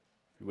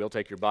You will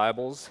take your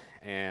Bibles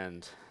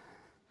and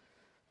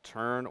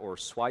turn or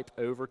swipe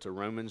over to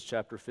Romans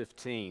chapter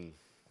 15.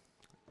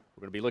 We're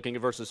going to be looking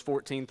at verses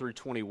 14 through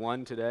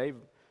 21 today.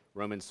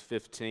 Romans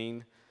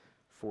 15,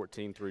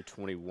 14 through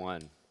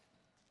 21.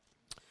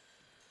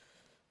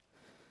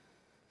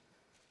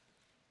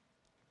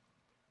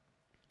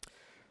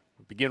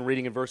 We'll begin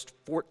reading in verse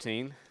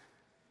 14.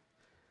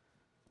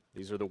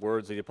 These are the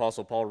words of the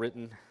Apostle Paul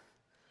written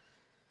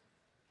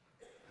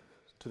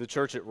to the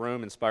church at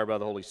Rome, inspired by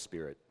the Holy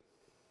Spirit.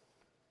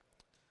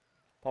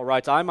 Paul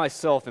writes, I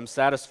myself am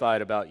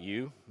satisfied about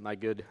you,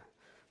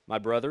 my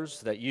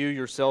brothers, that you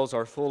yourselves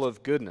are full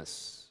of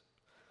goodness,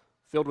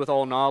 filled with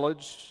all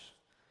knowledge,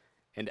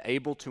 and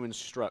able to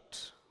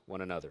instruct one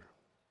another.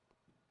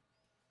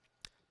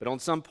 But on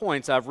some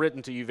points I've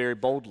written to you very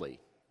boldly,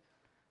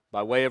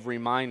 by way of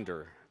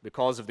reminder,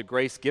 because of the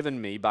grace given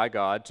me by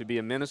God to be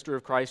a minister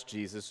of Christ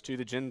Jesus to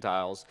the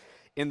Gentiles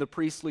in the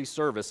priestly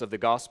service of the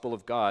gospel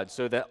of God,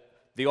 so that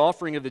the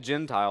offering of the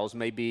Gentiles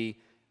may be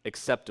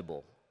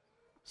acceptable,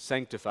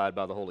 sanctified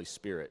by the Holy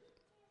Spirit.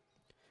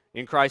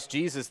 In Christ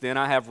Jesus, then,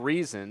 I have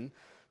reason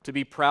to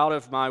be proud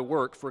of my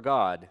work for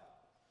God.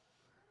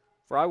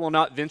 For I will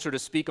not venture to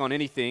speak on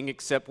anything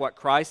except what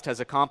Christ has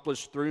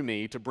accomplished through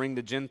me to bring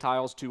the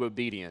Gentiles to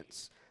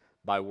obedience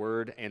by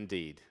word and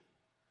deed,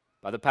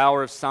 by the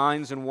power of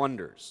signs and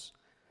wonders,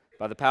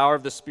 by the power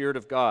of the Spirit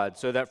of God,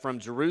 so that from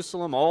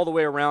Jerusalem all the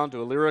way around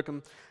to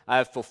Illyricum, I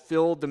have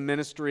fulfilled the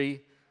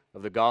ministry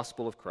of the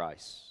gospel of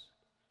Christ.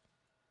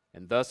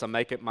 And thus I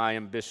make it my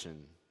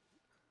ambition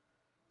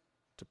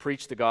to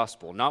preach the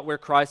gospel, not where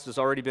Christ has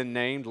already been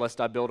named,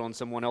 lest I build on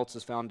someone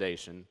else's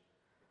foundation,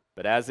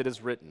 but as it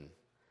is written,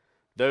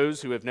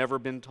 those who have never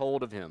been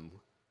told of him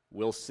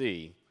will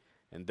see,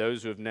 and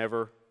those who have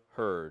never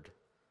heard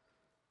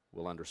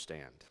will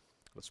understand.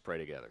 Let's pray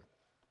together.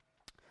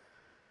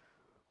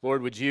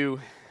 Lord, would you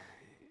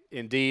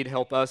indeed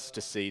help us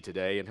to see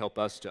today and help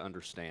us to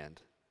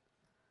understand?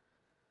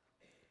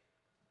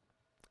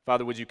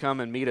 Father, would you come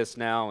and meet us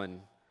now,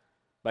 and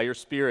by your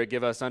Spirit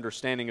give us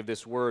understanding of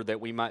this word,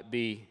 that we might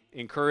be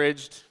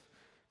encouraged,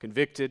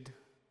 convicted,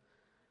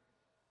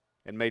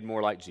 and made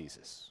more like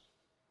Jesus.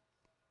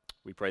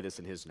 We pray this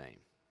in his name.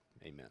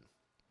 Amen.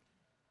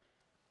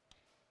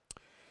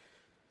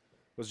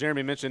 As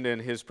Jeremy mentioned in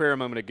his prayer a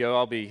moment ago,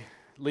 I'll be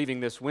leaving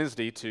this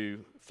Wednesday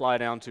to fly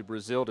down to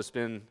Brazil to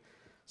spend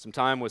some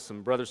time with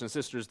some brothers and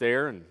sisters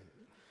there. And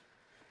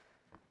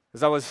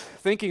as I was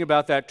thinking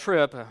about that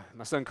trip,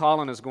 my son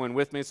Colin is going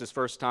with me. It's his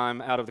first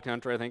time out of the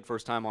country, I think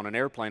first time on an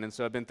airplane, and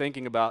so I've been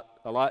thinking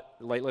a lot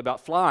lately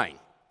about flying.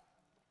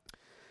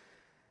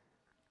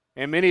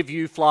 And many of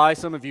you fly,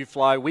 some of you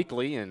fly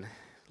weekly, and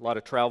a lot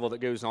of travel that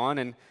goes on.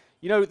 And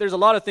you know, there's a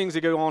lot of things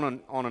that go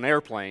on an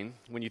airplane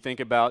when you think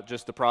about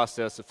just the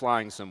process of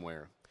flying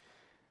somewhere.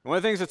 And one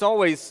of the things that's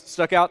always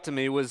stuck out to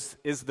me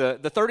is the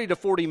 30 to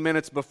 40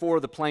 minutes before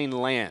the plane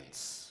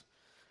lands.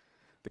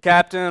 The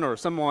captain or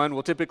someone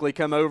will typically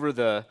come over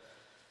the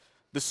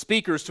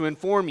speakers to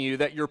inform you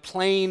that your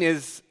plane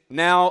is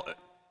now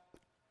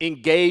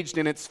engaged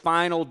in its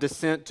final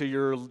descent to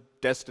your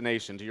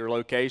destination, to your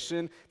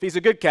location. If he's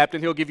a good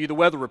captain, he'll give you the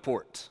weather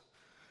report,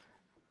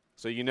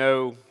 so you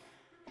know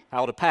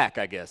how to pack,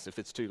 I guess, if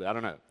it's too late. I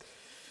don't know.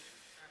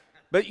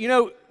 But, you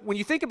know, when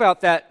you think about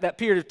that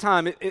period of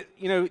time,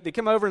 they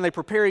come over and they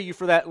prepare you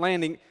for that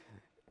landing.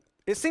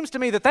 It seems to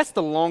me that that's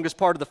the longest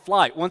part of the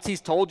flight. Once he's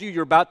told you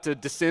you're about to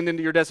descend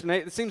into your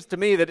destination, it seems to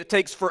me that it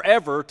takes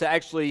forever to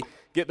actually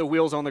get the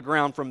wheels on the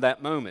ground from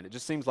that moment. It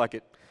just seems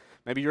like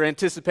maybe your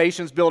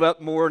anticipation's built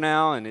up more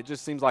now, and it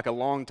just seems like a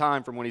long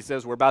time from when he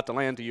says we're about to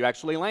land to you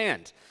actually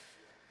land.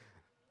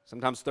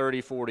 Sometimes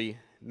 30, 40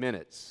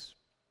 minutes.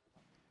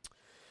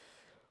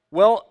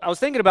 Well, I was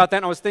thinking about that,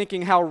 and I was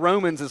thinking how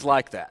Romans is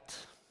like that.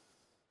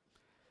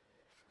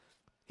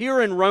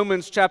 Here in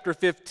Romans chapter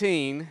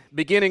 15,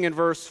 beginning in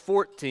verse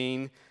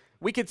 14,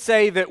 we could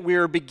say that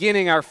we're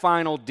beginning our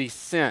final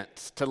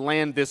descent to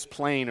land this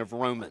plane of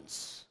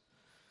Romans.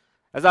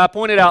 As I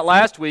pointed out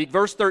last week,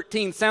 verse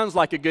 13 sounds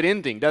like a good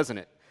ending, doesn't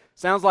it?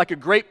 Sounds like a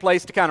great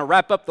place to kind of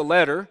wrap up the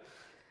letter.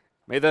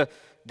 May the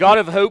God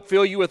of hope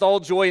fill you with all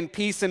joy and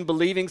peace in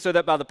believing, so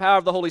that by the power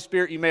of the Holy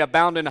Spirit you may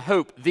abound in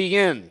hope. The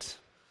end.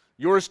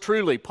 Yours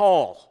truly,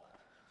 Paul.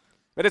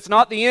 But it's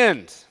not the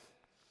end.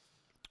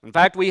 In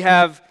fact, we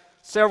have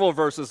several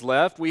verses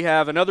left. We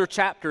have another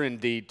chapter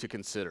indeed to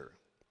consider.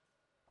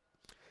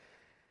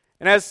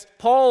 And as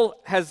Paul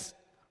has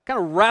kind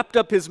of wrapped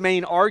up his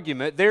main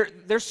argument,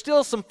 there's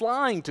still some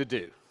flying to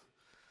do.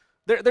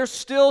 There's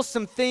still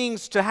some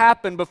things to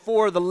happen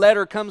before the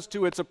letter comes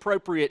to its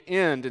appropriate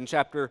end in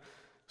chapter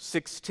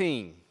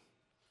 16.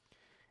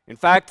 In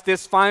fact,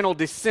 this final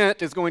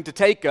descent is going to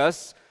take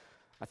us,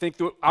 I think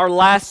our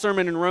last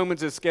sermon in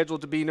Romans is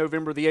scheduled to be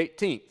November the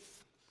 18th.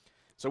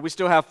 So we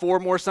still have 4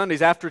 more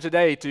Sundays after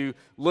today to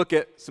look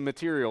at some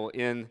material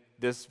in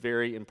this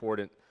very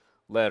important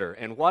letter.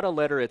 And what a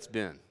letter it's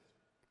been.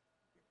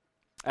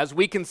 As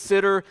we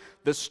consider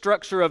the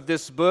structure of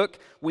this book,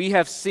 we've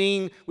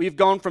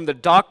gone from the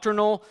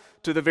doctrinal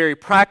to the very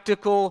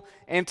practical,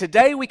 and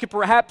today we could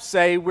perhaps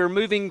say we're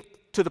moving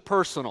to the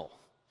personal.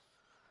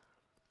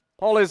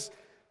 Paul has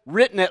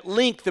written at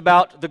length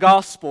about the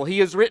gospel. He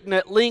has written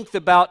at length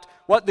about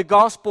what the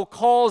gospel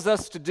calls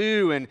us to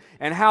do and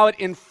how it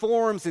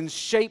informs and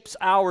shapes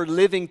our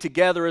living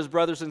together as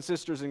brothers and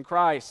sisters in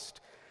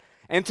Christ.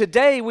 And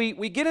today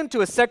we get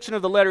into a section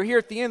of the letter here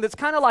at the end that's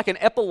kind of like an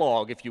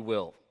epilogue, if you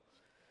will.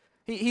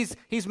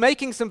 He's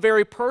making some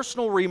very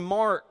personal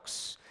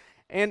remarks,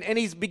 and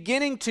he's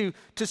beginning to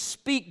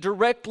speak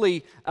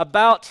directly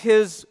about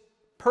his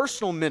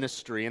personal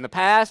ministry in the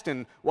past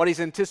and what he's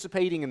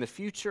anticipating in the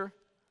future.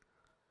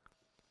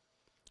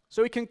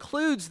 So he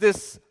concludes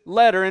this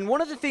letter, and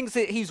one of the things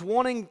that he's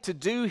wanting to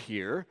do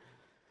here,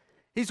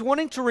 he's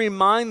wanting to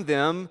remind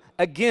them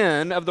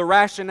again of the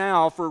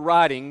rationale for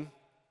writing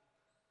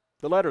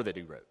the letter that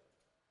he wrote.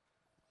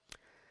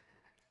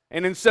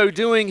 And in so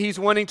doing, he's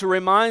wanting to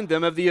remind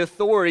them of the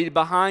authority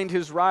behind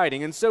his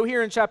writing. And so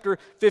here in chapter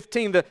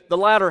 15, the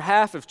latter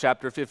half of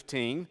chapter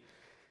 15,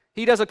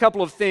 he does a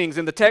couple of things.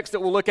 In the text that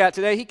we'll look at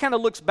today, he kind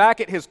of looks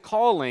back at his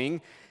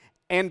calling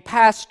and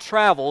past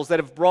travels that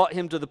have brought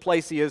him to the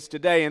place he is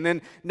today. And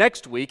then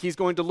next week, he's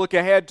going to look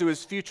ahead to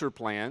his future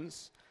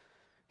plans,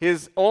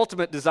 his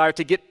ultimate desire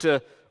to get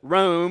to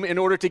Rome in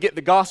order to get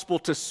the gospel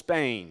to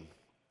Spain.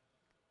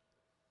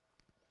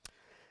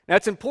 Now,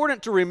 it's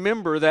important to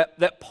remember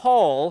that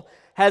Paul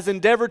has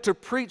endeavored to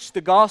preach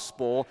the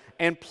gospel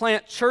and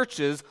plant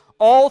churches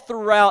all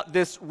throughout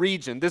this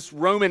region, this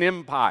Roman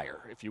Empire,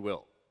 if you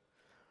will.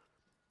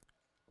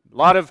 A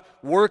lot of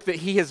work that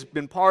he has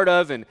been part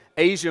of in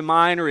Asia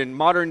Minor, in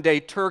modern-day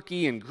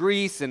Turkey and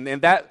Greece, and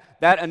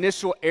that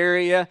initial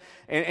area,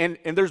 and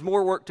there's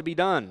more work to be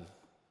done.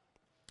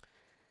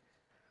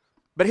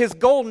 But his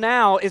goal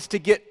now is to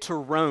get to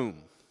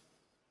Rome.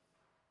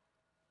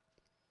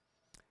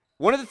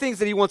 One of the things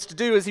that he wants to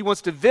do is he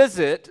wants to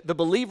visit the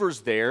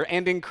believers there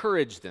and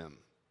encourage them.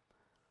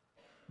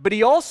 But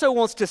he also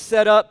wants to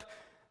set up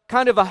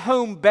kind of a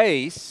home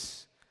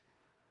base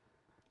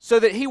so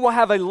that he will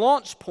have a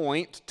launch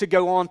point to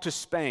go on to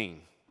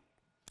Spain.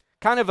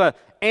 Kind of a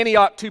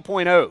Antioch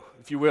 2.0,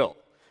 if you will.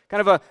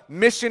 Kind of a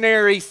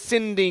missionary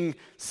sending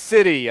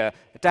city,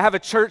 to have a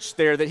church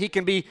there that he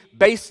can be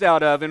based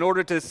out of in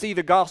order to see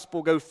the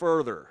gospel go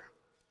further.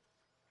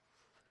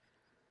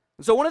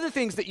 And so one of the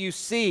things that you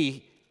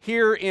see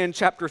here in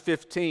chapter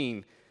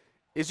 15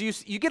 is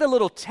you get a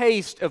little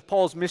taste of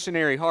Paul's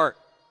missionary heart.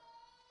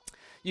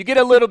 You get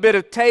a little bit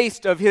of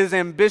taste of his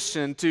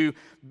ambition to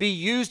be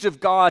used of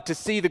God to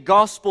see the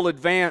gospel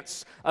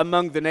advance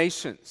among the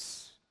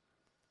nations.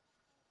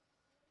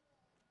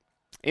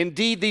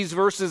 Indeed, these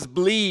verses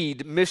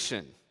bleed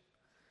mission.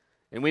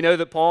 And we know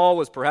that Paul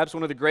was perhaps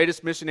one of the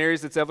greatest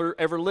missionaries that's ever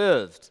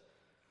lived.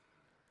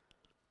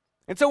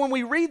 And so when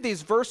we read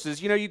these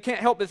verses, you can't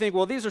help but think,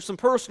 well, these are some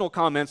personal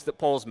comments that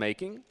Paul's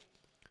making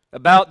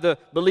about the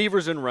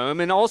believers in Rome,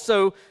 and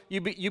also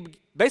you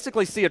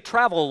basically see a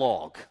travel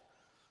log,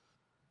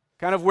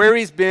 kind of where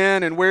he's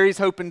been and where he's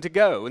hoping to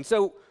go. And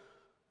so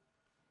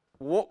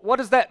what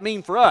does that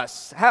mean for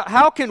us?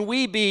 How can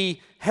we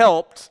be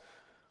helped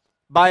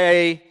by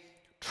a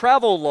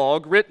travel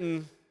log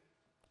written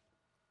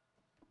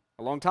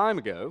a long time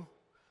ago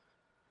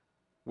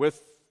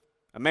with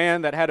a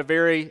man that had a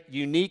very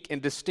unique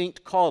and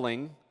distinct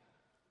calling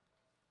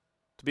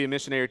to be a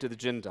missionary to the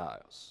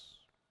Gentiles?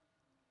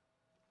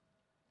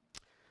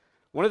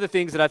 One of the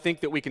things that I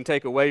think that we can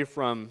take away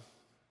from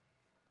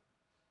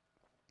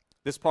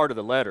this part of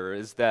the letter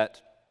is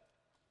that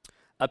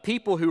a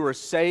people who are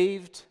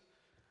saved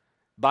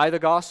by the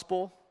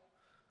gospel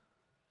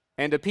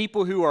and a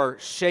people who are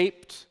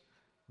shaped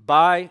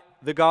by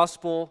the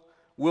gospel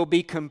will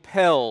be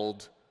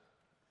compelled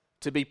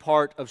to be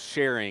part of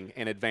sharing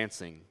and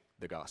advancing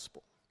the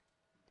gospel.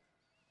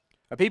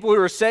 A people who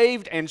are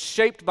saved and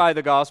shaped by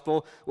the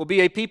gospel will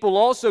be a people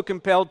also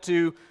compelled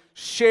to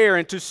share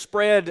and to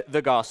spread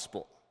the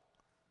gospel.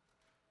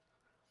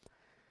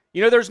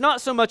 There's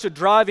not so much a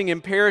driving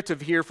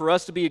imperative here for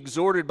us to be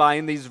exhorted by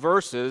in these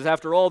verses.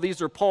 After all,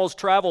 these are Paul's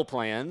travel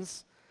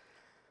plans.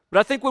 But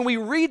I think when we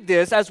read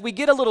this, as we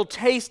get a little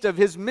taste of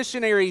his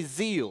missionary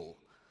zeal,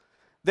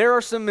 there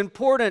are some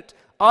important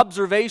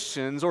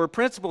observations or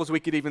principles, we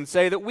could even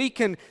say, that we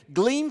can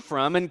glean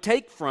from and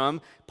take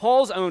from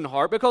Paul's own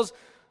heart, because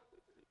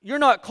you're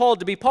not called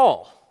to be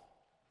Paul.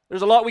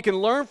 There's a lot we can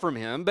learn from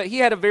him, but he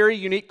had a very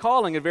unique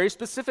calling, a very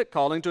specific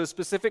calling to a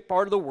specific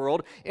part of the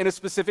world in a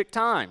specific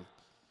time.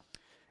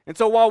 And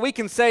so while we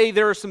can say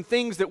there are some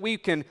things that we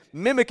can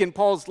mimic in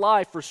Paul's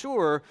life for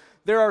sure,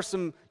 there are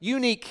some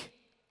unique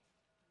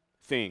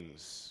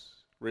things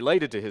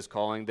related to his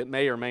calling that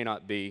may or may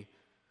not be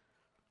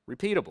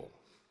repeatable.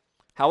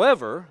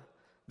 However,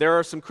 there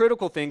are some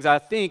critical things, I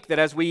think, that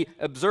as we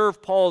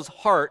observe Paul's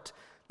heart,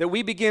 that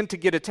we begin to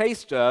get a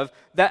taste of,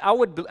 that I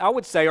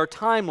would say are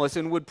timeless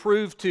and would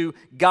prove to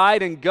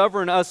guide and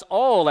govern us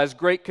all as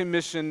Great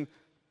Commission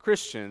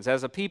Christians,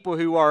 as a people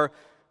who are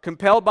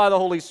compelled by the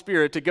Holy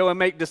Spirit to go and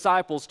make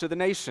disciples to the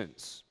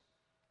nations.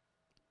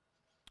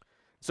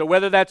 So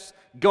whether that's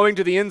going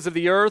to the ends of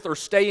the earth or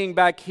staying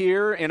back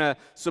here in a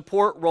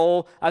support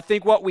role, I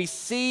think what we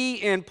see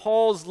in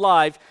Paul's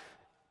life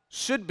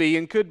should be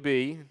and could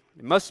be,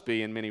 it must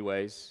be in many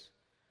ways,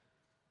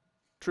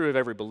 true of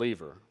every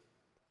believer.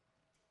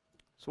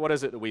 So what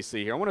is it that we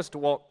see here? I want us to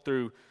walk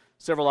through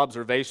several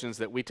observations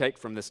that we take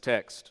from this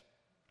text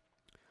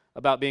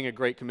about being a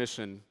Great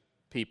Commission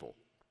people.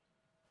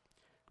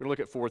 We're going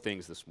to look at four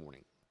things this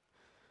morning.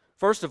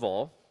 First of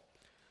all,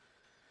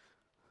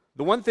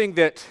 the one thing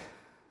that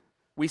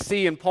we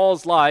see in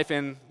Paul's life,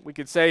 and we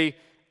could say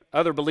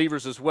other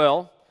believers as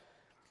well,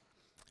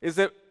 is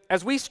that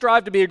as we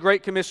strive to be a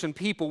Great Commission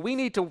people, we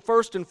need to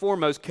first and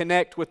foremost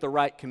connect with the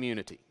right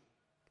community.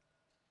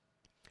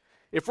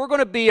 If we're going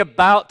to be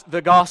about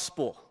the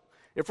gospel,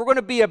 if we're going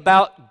to be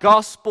about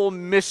gospel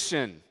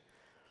mission,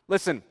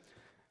 listen,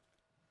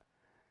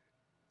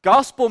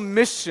 gospel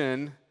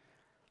mission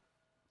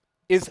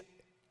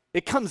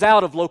it comes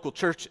out of local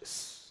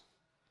churches.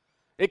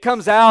 It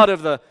comes out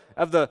of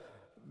the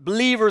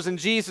believers in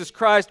Jesus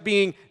Christ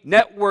being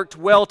networked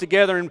well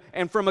together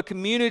and from a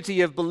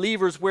community of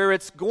believers where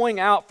it's going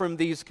out from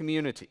these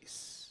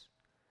communities.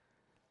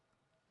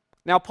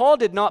 Now, Paul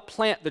did not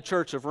plant the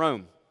church of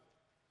Rome.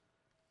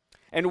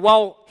 And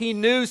while he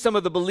knew some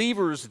of the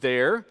believers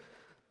there,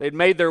 they'd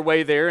made their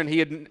way there and he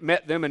had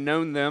met them and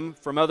known them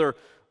from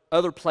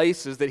other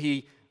places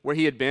where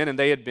he had been and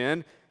they had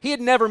been, he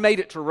had never made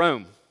it to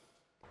Rome.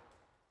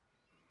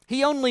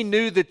 He only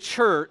knew the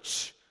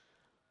church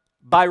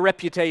by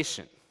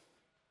reputation.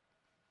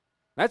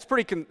 That's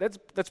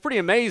pretty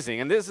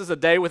amazing. And this is a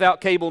day without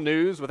cable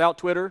news, without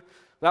Twitter,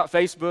 without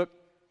Facebook.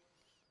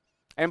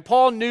 And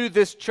Paul knew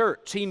this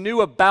church. He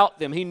knew about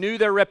them. He knew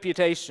their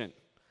reputation.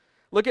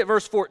 Look at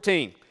verse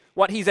 14,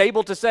 what he's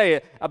able to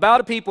say about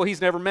a people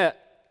he's never met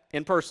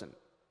in person.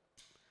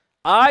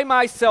 I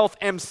myself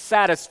am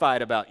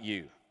satisfied about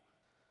you,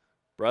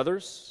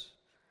 brothers,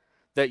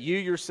 that you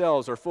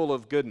yourselves are full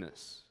of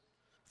goodness,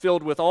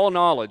 filled with all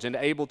knowledge and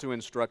able to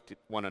instruct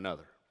one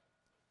another.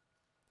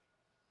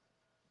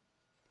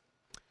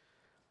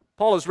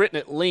 Paul has written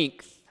at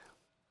length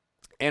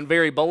and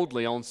very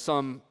boldly on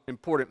some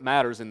important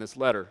matters in this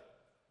letter.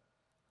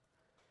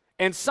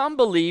 And some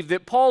believe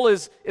that Paul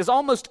is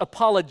almost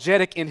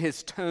apologetic in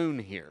his tone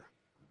here.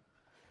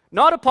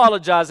 Not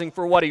apologizing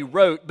for what he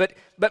wrote,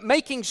 but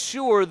making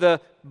sure the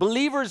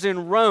believers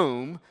in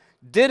Rome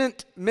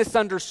didn't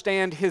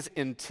misunderstand his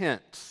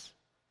intent.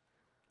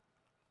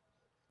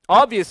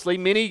 Obviously,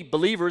 many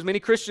believers, many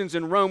Christians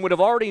in Rome would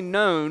have already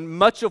known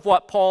much of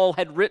what Paul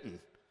had written.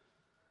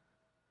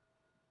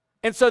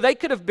 And so they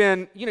could have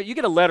been, you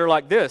get a letter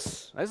like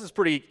this. This is a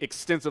pretty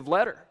extensive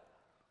letter.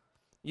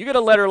 You get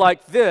a letter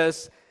like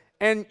this,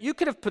 and you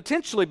could have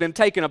potentially been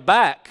taken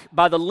aback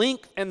by the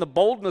length and the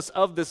boldness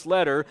of this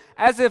letter,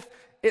 as if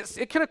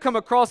it could have come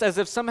across as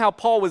if somehow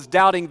Paul was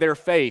doubting their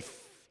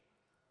faith,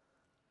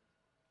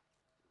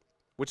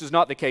 which is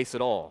not the case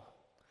at all.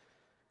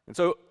 And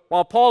so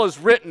while Paul has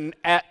written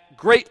at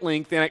great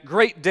length and at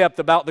great depth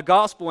about the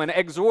gospel and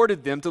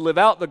exhorted them to live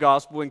out the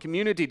gospel in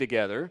community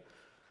together,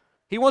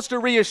 he wants to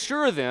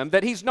reassure them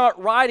that he's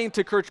not writing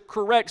to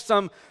correct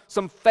some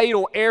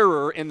fatal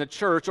error in the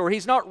church, or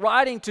he's not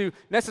writing to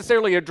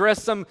necessarily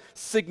address some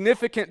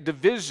significant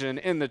division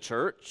in the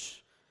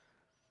church.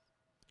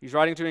 He's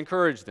writing to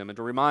encourage them and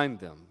to remind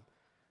them,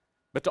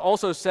 but to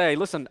also say,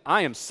 listen,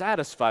 I am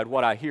satisfied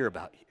what I hear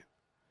about you.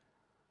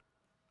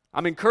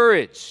 I'm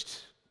encouraged,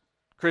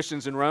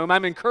 Christians in Rome.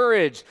 I'm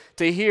encouraged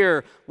to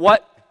hear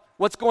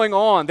what's going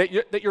on,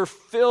 that you're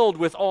filled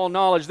with all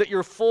knowledge, that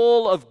you're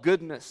full of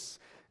goodness,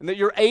 and that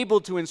you're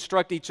able to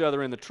instruct each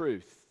other in the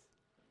truth.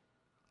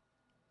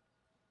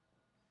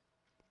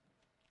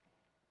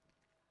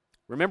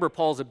 Remember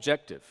Paul's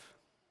objective.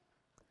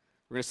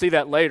 We're going to see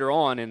that later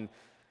on in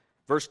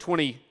verse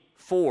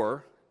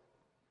 24.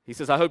 He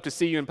says, I hope to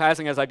see you in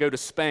passing as I go to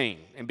Spain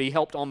and be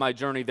helped on my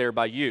journey there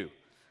by you,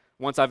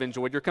 once I've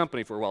enjoyed your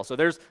company for a while. So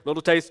there's a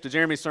little taste to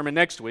Jeremy's sermon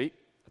next week.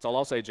 That's all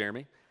I'll say,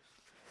 Jeremy.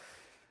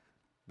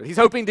 But he's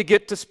hoping to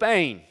get to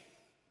Spain.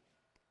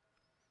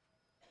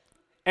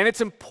 And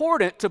it's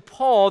important to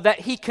Paul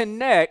that he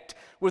connect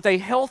with a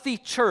healthy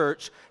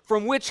church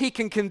from which he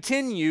can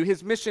continue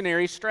his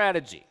missionary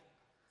strategy.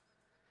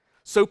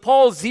 So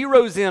Paul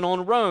zeroes in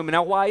on Rome.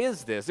 Now, why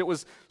is this? It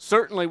was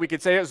certainly, we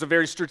could say, it was a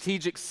very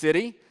strategic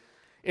city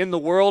in the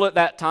world at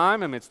that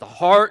time. I mean, it's the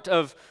heart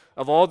of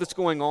all that's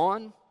going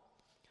on.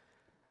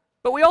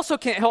 But we also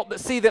can't help but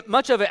see that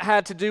much of it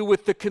had to do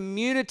with the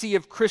community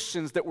of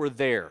Christians that were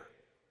there.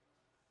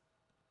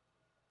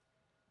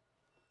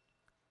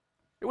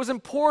 It was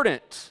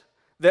important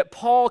that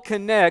Paul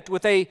connect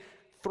with a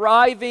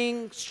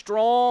thriving,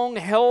 strong,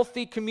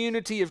 healthy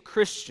community of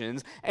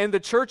Christians, and the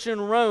church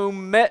in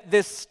Rome met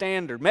this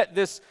standard, met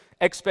this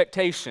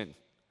expectation.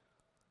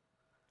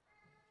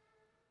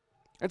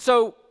 And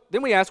so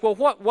then we ask, well,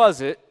 what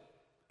was it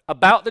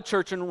about the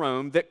church in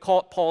Rome that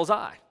caught Paul's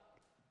eye?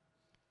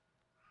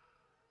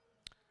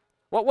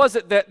 What was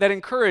it that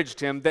encouraged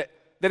him, that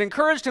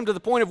encouraged him to the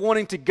point of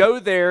wanting to go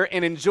there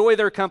and enjoy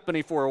their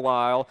company for a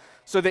while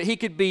so that he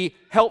could be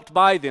helped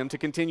by them to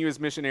continue his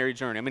missionary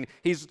journey? I mean,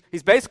 he's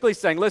basically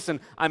saying, listen,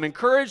 I'm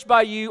encouraged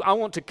by you. I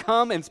want to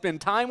come and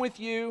spend time with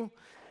you,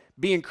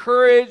 be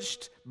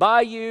encouraged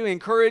by you,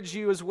 encourage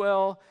you as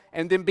well,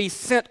 and then be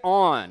sent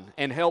on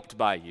and helped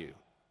by you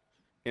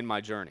in my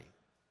journey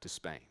to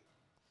Spain.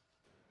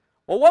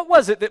 Well, what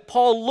was it that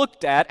Paul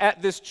looked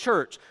at this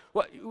church?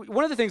 Well,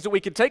 one of the things that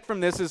we could take from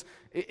this is,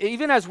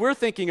 even as we're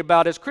thinking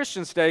about as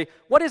Christians today,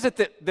 what is it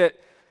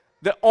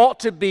that ought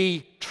to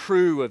be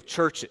true of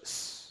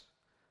churches?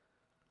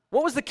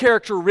 What was the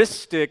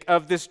characteristic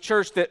of this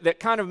church that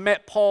kind of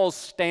met Paul's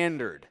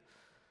standard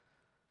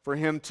for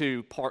him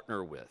to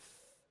partner with?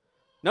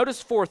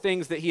 Notice 4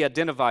 things that he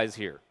identifies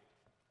here.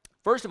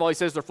 First of all, he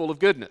says they're full of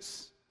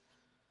goodness.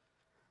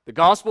 The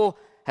gospel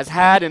has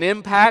had an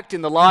impact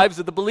in the lives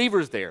of the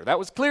believers there. That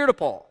was clear to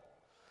Paul.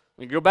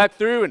 We can go back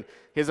through and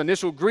his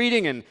initial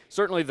greeting and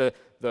certainly the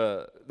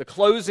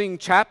closing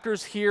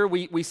chapters here,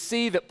 we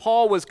see that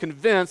Paul was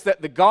convinced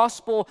that the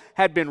gospel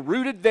had been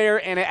rooted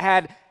there and it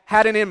had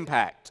an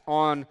impact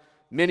on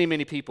many,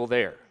 many people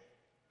there.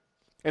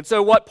 And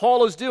so what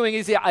Paul is doing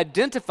is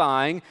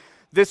identifying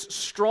this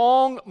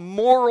strong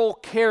moral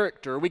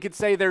character, we could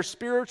say their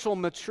spiritual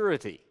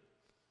maturity.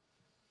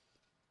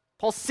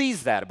 Paul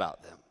sees that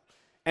about them,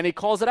 and he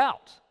calls it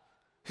out.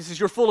 He says,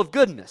 you're full of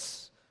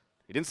goodness.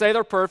 He didn't say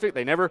they're perfect.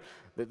 They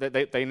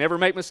never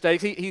make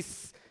mistakes.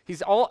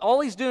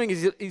 All he's doing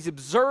is he's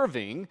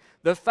observing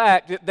the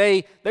fact that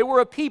they were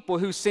a people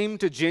who seemed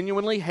to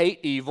genuinely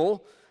hate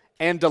evil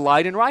and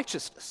delight in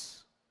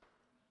righteousness.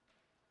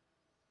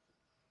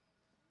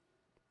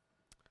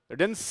 There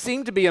didn't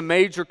seem to be a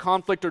major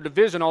conflict or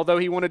division, although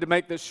he wanted to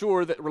make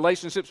sure that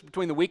relationships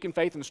between the weak in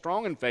faith and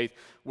strong in faith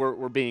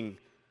were being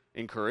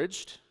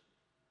encouraged.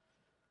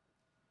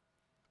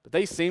 But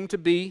they seemed to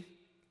be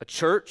a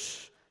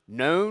church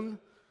known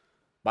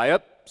by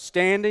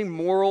upstanding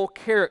moral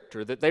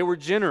character, that they were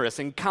generous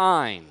and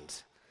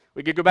kind.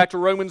 We could go back to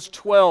Romans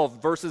 12,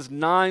 verses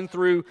 9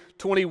 through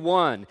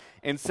 21,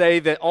 and say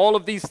that all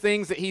of these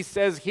things that he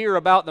says here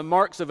about the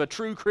marks of a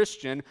true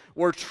Christian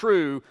were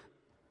true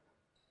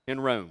in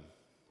Rome.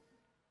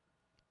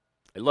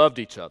 They loved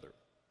each other,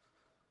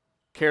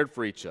 cared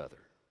for each other,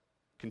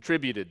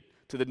 contributed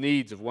to the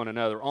needs of one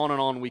another. On and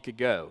on we could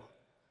go.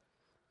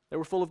 They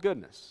were full of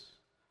goodness.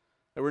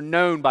 They were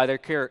known by their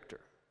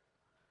character.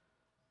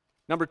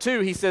 Number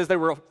 2, he says they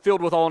were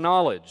filled with all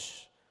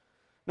knowledge.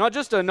 Not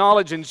just a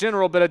knowledge in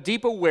general, but a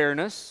deep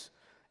awareness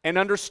and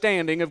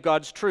understanding of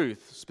God's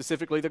truth,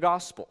 specifically the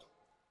gospel.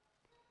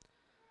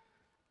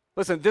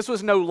 Listen, this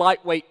was no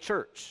lightweight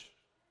church,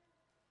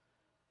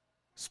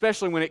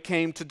 especially when it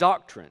came to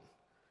doctrine.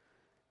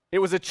 It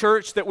was a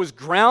church that was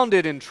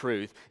grounded in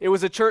truth. It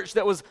was a church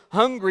that was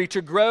hungry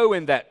to grow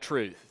in that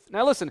truth.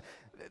 Now listen,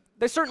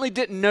 they certainly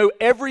didn't know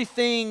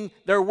everything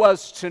there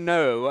was to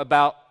know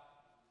about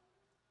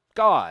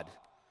God,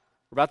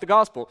 about the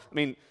gospel. I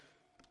mean,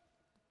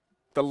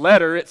 the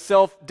letter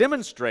itself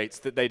demonstrates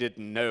that they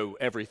didn't know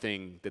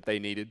everything that they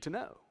needed to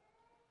know.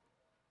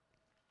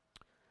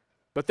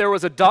 But there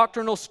was a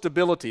doctrinal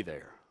stability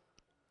there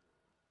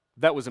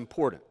that was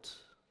important,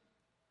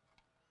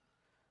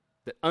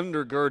 that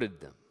undergirded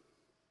them.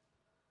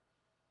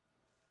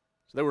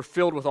 So they were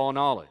filled with all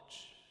knowledge.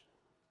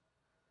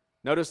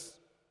 Notice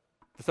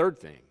the third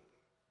thing.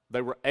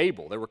 They were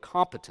able, they were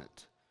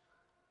competent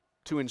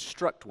to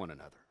instruct one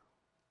another.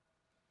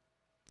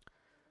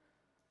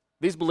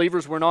 These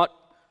believers were not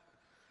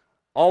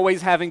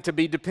always having to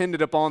be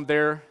dependent upon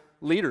their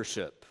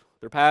leadership,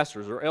 their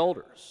pastors or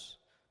elders.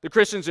 The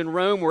Christians in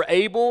Rome were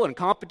able and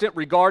competent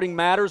regarding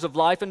matters of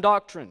life and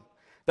doctrine.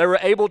 They were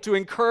able to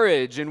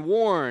encourage and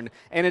warn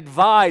and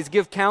advise,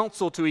 give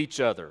counsel to each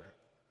other.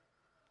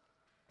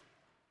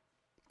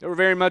 They were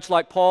very much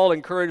like Paul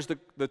encouraged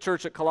the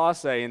church at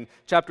Colossae in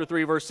chapter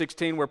 3, verse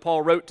 16, where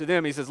Paul wrote to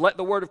them, he says, "Let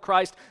the word of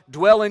Christ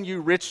dwell in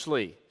you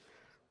richly,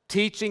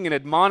 teaching and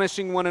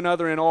admonishing one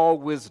another in all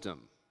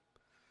wisdom."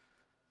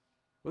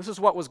 This is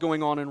what was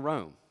going on in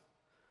Rome.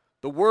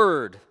 The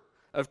word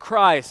of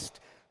Christ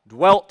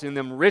dwelt in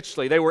them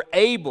richly. They were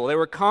able, they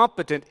were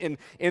competent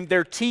in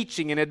their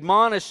teaching and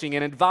admonishing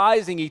and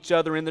advising each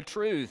other in the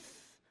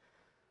truth.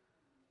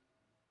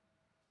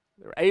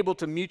 They were able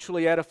to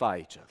mutually edify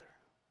each other.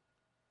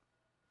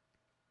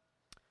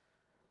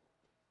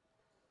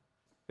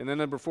 And then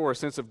number 4, a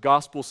sense of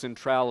gospel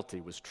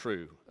centrality was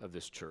true of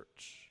this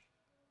church.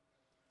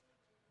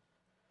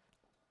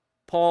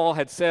 Paul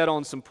had said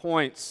on some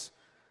points,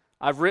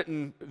 I've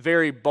written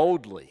very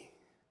boldly.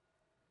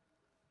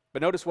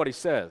 But notice what he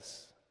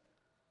says.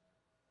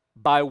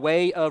 By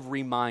way of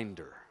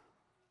reminder.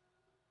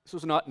 This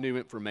was not new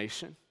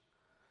information.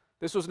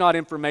 This was not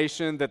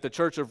information that the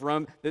Church of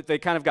Rome, that they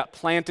kind of got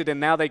planted and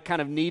now they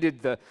kind of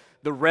needed the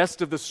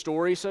rest of the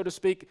story, so to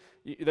speak.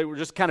 They were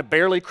just kind of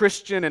barely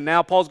Christian and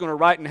now Paul's going to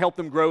write and help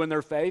them grow in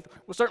their faith.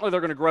 Well, certainly they're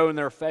going to grow in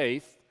their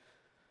faith.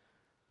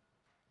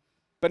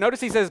 But notice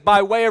he says,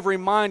 by way of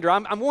reminder,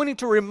 I'm wanting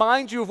to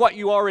remind you of what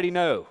you already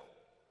know.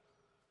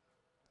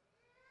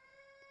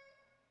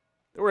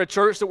 They were a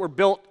church that were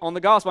built on the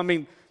gospel. I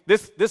mean,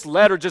 this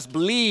letter just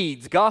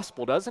bleeds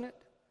gospel, doesn't it?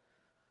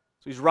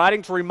 So he's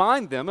writing to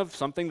remind them of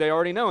something they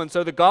already know. And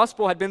so the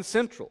gospel had been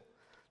central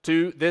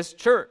to this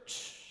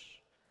church.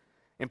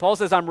 And Paul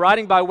says, I'm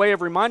writing by way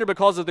of reminder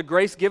because of the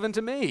grace given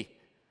to me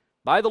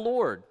by the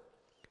Lord.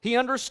 He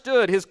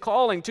understood his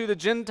calling to the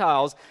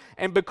Gentiles,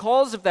 and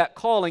because of that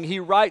calling, he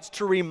writes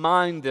to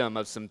remind them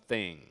of some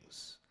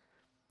things,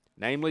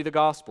 namely the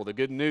gospel, the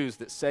good news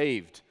that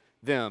saved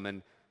them,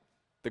 and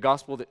the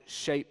gospel that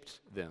shaped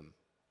them.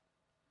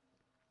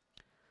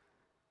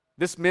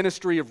 This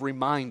ministry of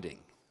reminding,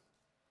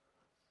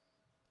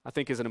 I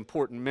think, is an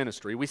important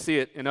ministry. We see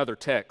it in other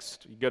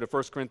texts. You go to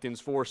 1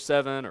 Corinthians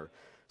 4:7 or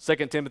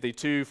 2 Timothy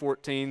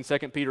 2:14,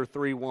 2 Peter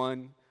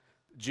 3:1,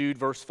 Jude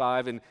verse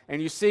 5,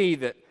 and you see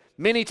that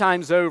many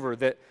times over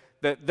that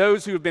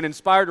those who have been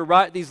inspired to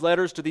write these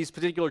letters to these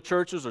particular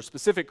churches or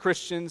specific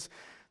Christians,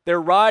 they're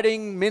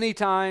writing many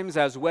times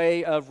as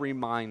way of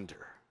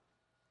reminder.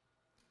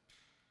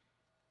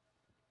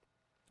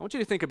 I want you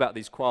to think about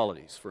these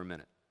qualities for a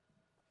minute.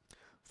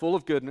 Full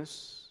of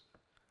goodness,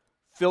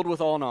 filled with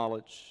all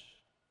knowledge,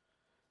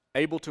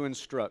 able to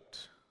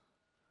instruct,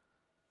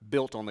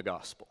 built on the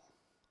gospel.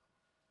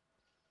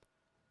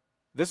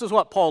 This is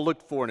what Paul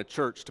looked for in a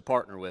church to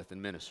partner with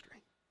in ministry.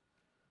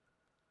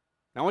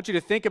 Now, I want you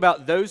to think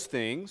about those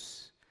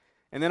things,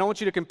 and then I want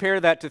you to compare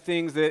that to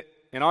things that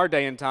in our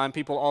day and time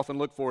people often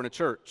look for in a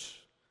church.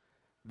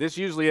 This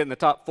usually is in the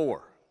top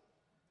 4.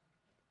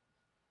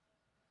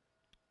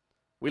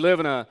 We live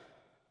in a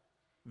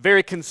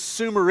very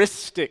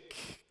consumeristic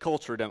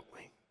culture, don't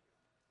we?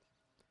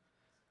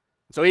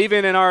 So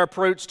even in our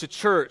approach to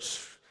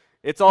church,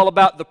 it's all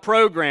about the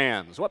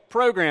programs. What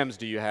programs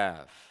do you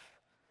have?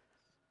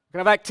 What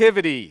kind of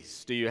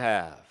activities do you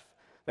have?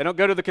 They don't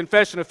go to the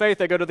confession of faith,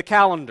 they go to the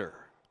calendar.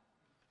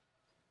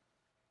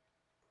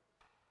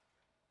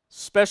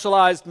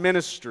 Specialized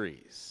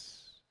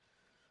ministries.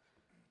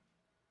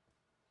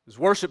 Does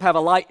worship have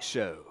a light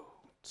show?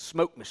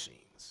 Smoke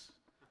machines?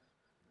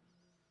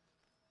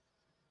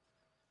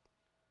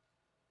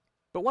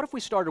 But what if we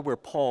started where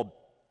Paul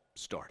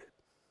started?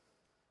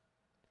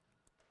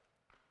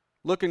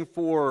 Looking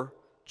for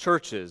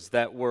churches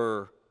that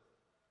were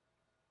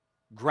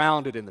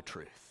grounded in the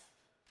truth,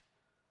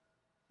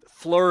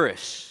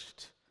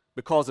 flourished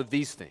because of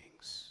these things.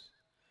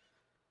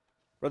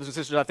 Brothers and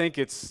sisters, I think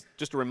it's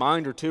just a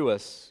reminder to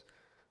us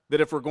that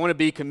if we're going to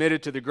be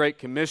committed to the Great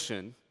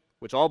Commission,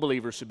 which all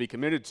believers should be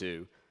committed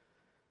to,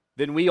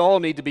 then we all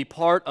need to be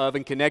part of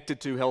and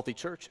connected to healthy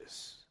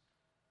churches.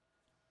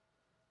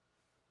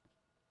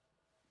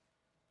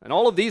 And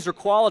all of these are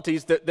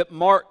qualities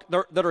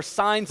that are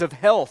signs of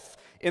health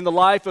in the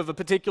life of a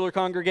particular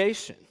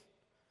congregation.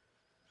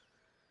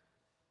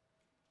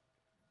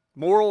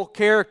 Moral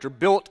character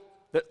built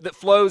that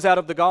flows out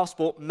of the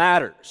gospel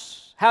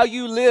matters. How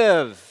you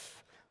live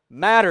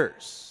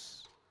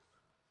matters.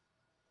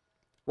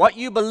 What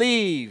you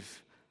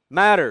believe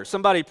matters.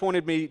 Somebody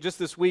pointed me just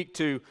this week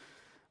to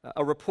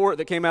a report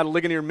that came out of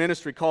Ligonier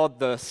Ministry called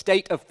The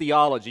State of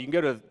Theology. You can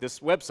go to this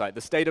website,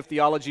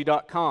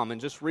 thestateoftheology.com,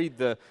 and just read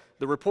the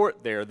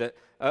report there that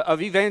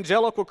of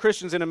evangelical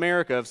Christians in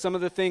America, of some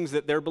of the things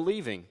that they're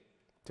believing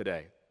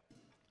today.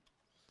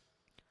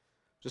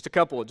 Just a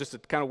couple, just to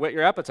kind of whet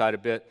your appetite a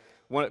bit,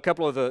 a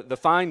couple of the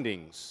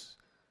findings.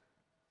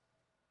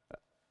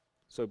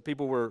 So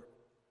people were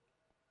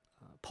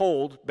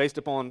polled based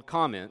upon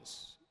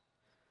comments.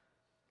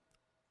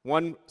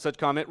 One such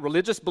comment: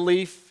 religious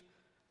belief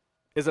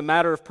is a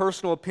matter of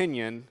personal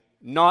opinion,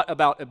 not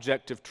about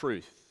objective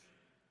truth.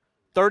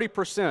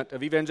 30%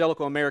 of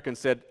evangelical Americans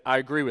said, I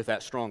agree with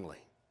that strongly.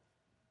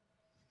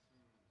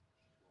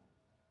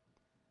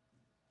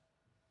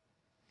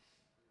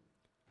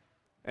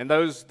 And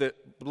those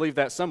that believed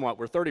that somewhat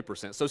were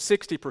 30%. So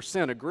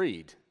 60%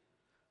 agreed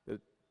that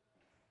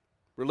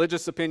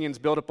religious beliefs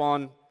built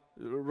upon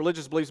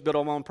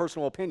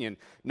personal opinion,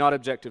 not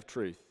objective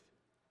truth.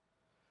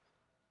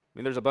 I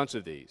mean, there's a bunch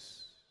of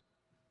these.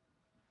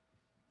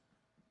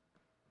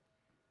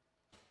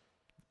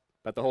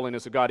 About the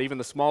holiness of God, even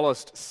the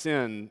smallest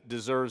sin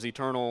deserves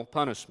eternal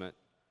punishment.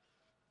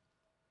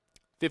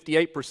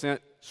 58%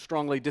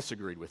 strongly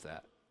disagreed with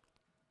that.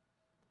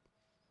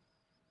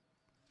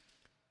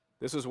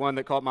 This is one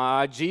that caught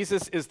my eye.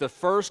 Jesus is the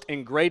first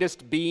and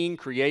greatest being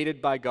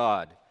created by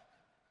God.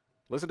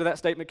 Listen to that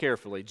statement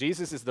carefully.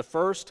 Jesus is the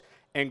first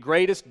and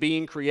greatest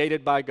being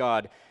created by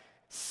God.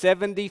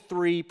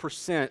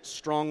 73%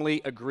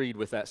 strongly agreed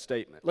with that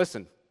statement.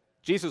 Listen,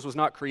 Jesus was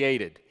not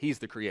created. He's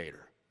the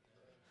creator.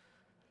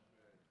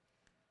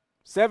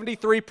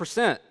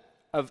 73%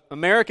 of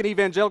American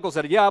evangelicals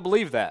said, yeah, I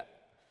believe that.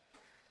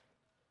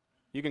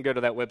 You can go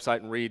to that website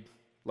and read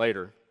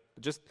later.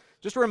 Just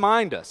to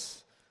remind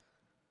us,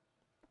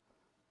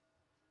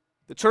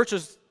 the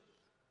churches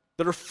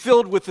that are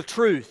filled with the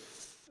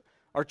truth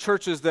are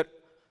churches that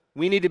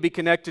we need to be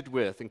connected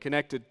with and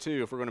connected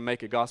to if we're going to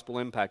make a gospel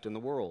impact in the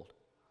world.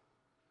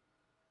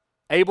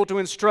 Able to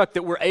instruct,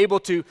 that we're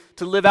able to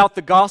live out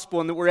the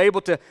gospel, and that we're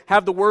able to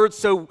have the word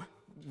so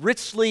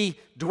richly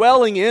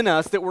dwelling in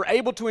us that we're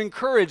able to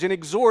encourage and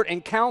exhort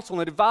and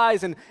counsel and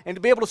advise and to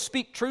be able to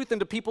speak truth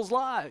into people's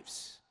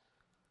lives.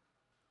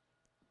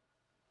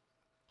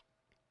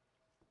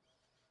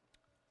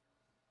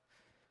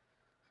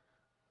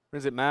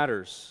 Friends, it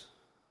matters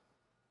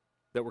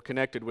that we're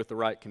connected with the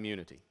right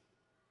community.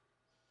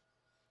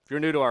 If you're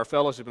new to our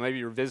fellowship, and maybe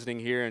you're visiting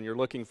here and you're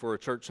looking for a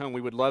church home,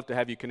 we would love to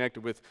have you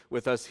connected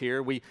with us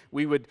here. We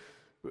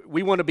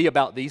want to be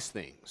about these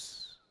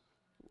things.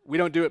 We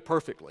don't do it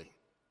perfectly,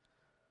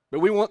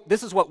 but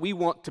this is what we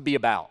want to be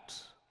about.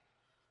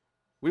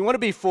 We want to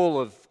be full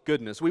of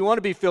goodness. We want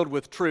to be filled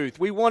with truth.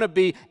 We want to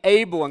be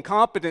able and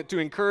competent to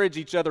encourage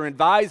each other,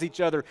 advise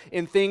each other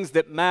in things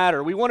that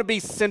matter. We want to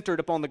be centered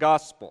upon the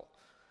gospel.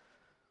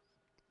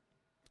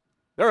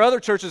 There are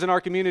other churches in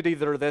our community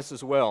that are this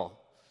as well.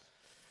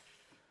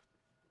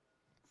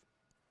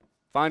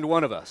 Find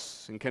one of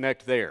us and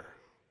connect there.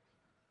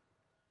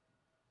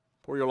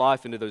 Pour your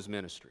life into those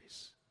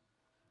ministries.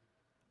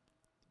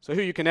 So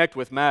who you connect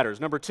with matters.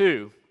 Number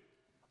two,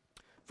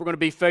 if we're going to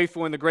be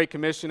faithful in the Great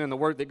Commission and the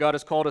work that God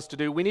has called us to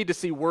do, we need to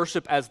see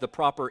worship as the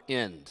proper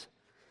end.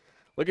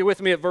 Look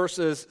with me at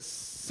verses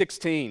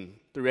 16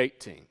 through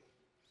 18.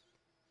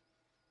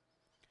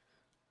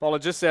 Paul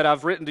had just said,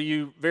 I've written to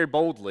you very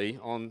boldly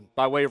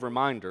by way of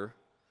reminder,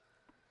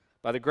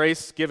 by the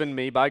grace given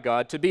me by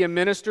God, to be a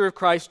minister of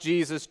Christ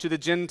Jesus to the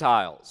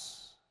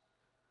Gentiles.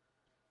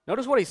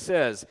 Notice what he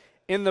says,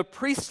 in the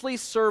priestly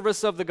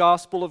service of the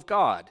gospel of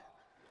God,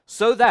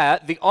 so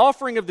that the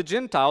offering of the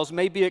Gentiles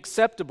may be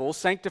acceptable,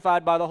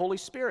 sanctified by the Holy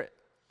Spirit.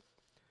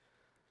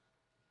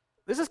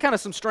 This is kind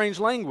of some strange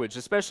language,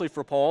 especially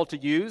for Paul to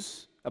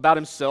use about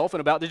himself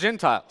and about the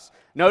Gentiles.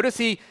 Notice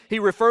he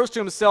refers to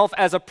himself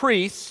as a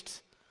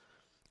priest,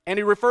 and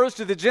he refers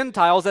to the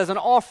Gentiles as an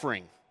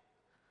offering.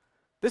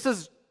 This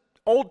is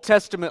Old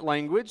Testament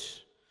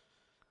language.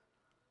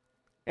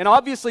 And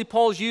obviously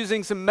Paul's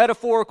using some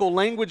metaphorical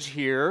language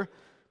here,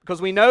 because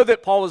we know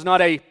that Paul is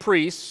not a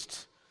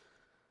priest,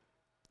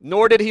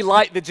 nor did he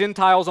light the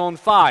Gentiles on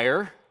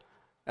fire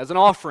as an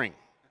offering.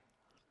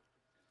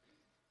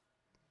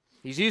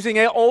 He's using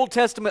an Old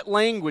Testament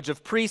language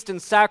of priest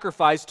and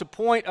sacrifice to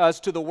point us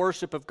to the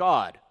worship of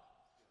God.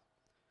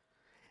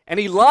 And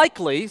he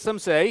likely, some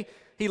say,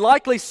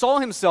 saw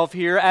himself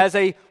here as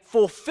a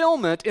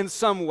fulfillment in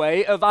some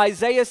way of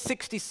Isaiah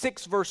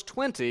 66 verse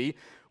 20,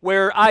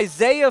 where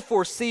Isaiah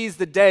foresees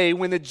the day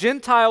when the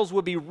Gentiles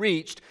will be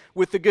reached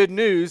with the good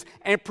news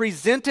and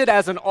presented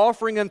as an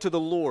offering unto the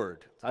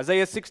Lord.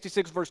 Isaiah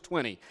 66 verse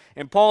 20.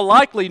 And Paul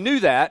likely knew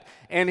that,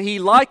 and he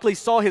likely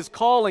saw his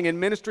calling and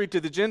ministry to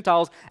the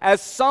Gentiles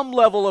as some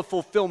level of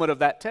fulfillment of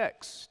that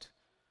text.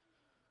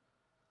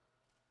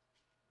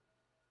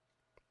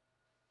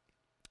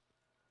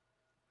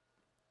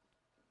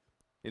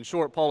 In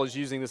short, Paul is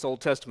using this Old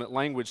Testament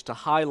language to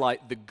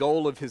highlight the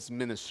goal of his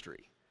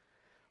ministry,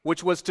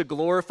 which was to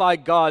glorify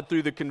God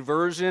through the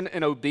conversion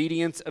and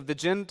obedience of the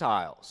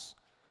Gentiles.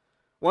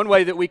 One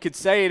way that we could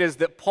say it is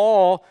that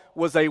Paul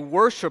was a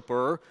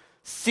worshiper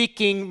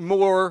seeking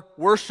more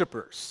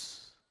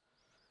worshipers.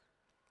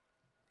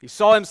 He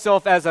saw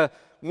himself as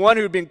one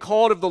who had been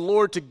called of the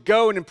Lord to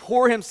go and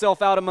pour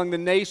himself out among the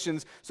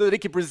nations so that he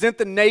could present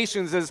the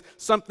nations as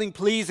something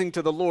pleasing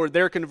to the Lord,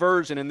 their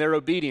conversion and their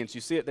obedience.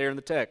 You see it there in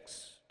the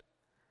text.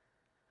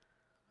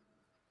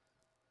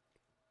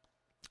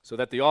 So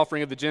that the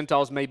offering of the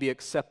Gentiles may be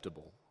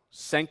acceptable,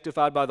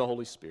 sanctified by the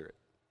Holy Spirit.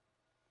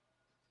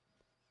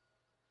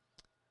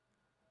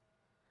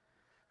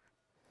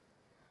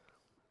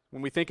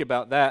 When we think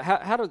about that,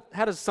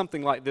 how does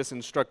something like this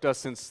instruct us,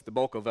 since the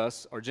bulk of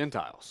us are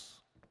Gentiles?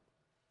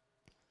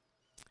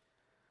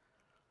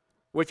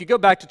 Well, if you go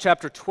back to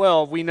chapter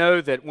 12, we know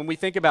that when we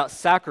think about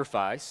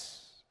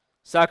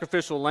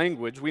sacrificial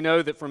language, we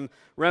know that from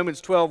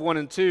Romans 12, 1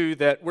 and 2,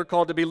 that we're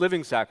called to be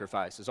living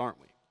sacrifices, aren't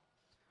we?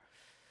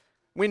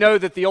 We know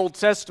that the Old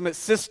Testament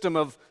system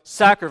of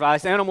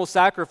sacrifice, animal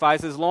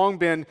sacrifice, has long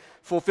been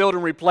fulfilled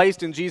and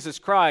replaced in Jesus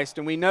Christ.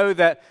 And we know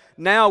that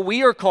now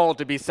we are called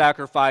to be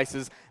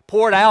sacrifices,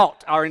 poured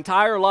out, our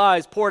entire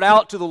lives poured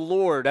out to the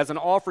Lord as an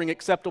offering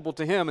acceptable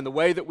to Him in the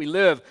way that we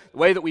live, the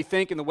way that we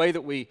think, and the way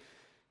that we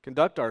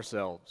conduct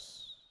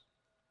ourselves.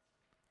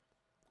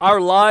 Our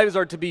lives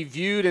are to be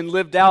viewed and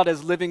lived out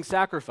as living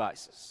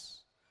sacrifices.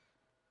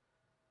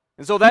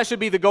 And so that should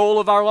be the goal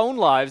of our own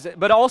lives,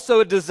 but also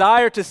a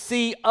desire to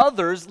see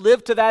others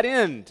live to that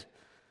end.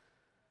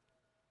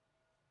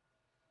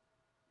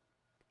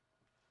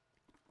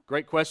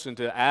 Great question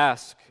to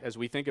ask as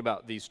we think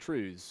about these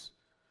truths.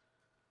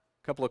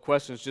 A couple of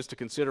questions just to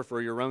consider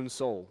for your own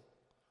soul.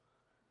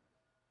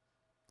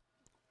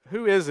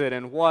 Who is it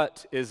and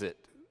what is it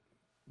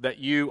that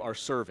you are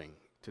serving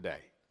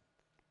today?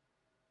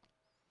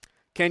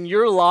 Can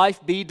your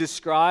life be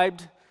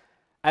described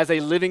as a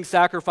living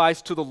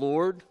sacrifice to the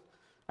Lord,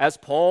 as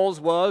Paul's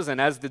was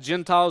and as the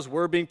Gentiles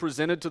were being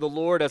presented to the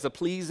Lord as a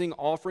pleasing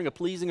offering, a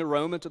pleasing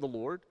aroma to the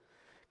Lord?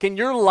 Can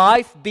your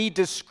life be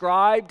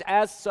described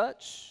as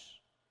such?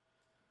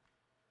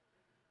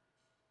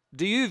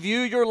 Do you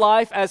view your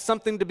life as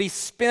something to be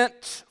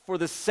spent for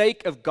the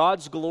sake of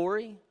God's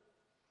glory?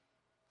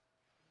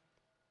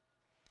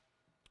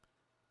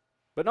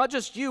 But not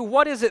just you,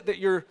 what is it that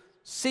you're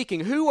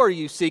seeking? Who are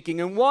you seeking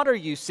and what are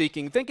you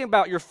seeking? Thinking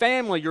about your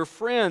family, your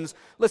friends.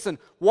 Listen,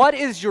 what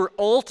is your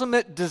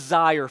ultimate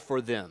desire for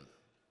them?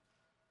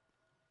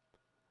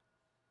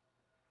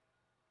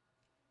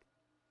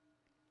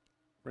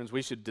 Friends,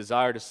 we should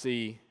desire to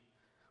see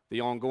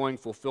the ongoing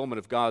fulfillment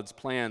of God's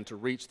plan to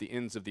reach the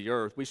ends of the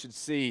earth. We should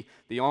see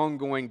the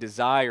ongoing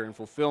desire and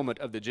fulfillment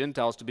of the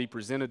Gentiles to be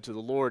presented to the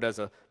Lord as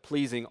a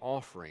pleasing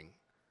offering.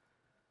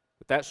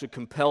 But that should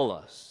compel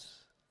us.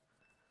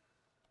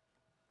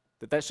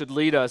 That should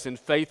lead us in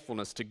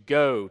faithfulness to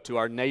go to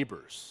our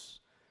neighbors,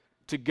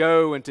 to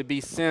go and to be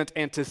sent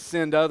and to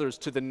send others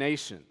to the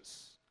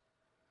nations.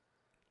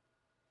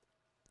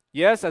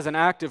 Yes, as an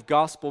act of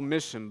gospel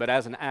mission, but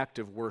as an act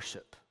of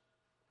worship.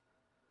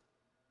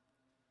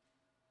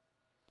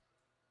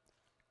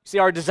 See,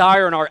 our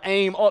desire and our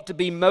aim ought to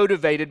be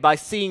motivated by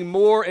seeing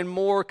more and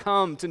more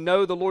come to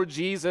know the Lord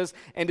Jesus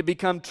and to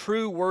become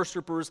true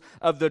worshipers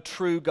of the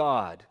true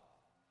God.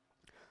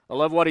 I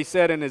love what he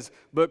said in his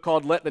book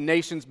called Let the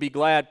Nations Be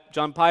Glad.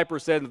 John Piper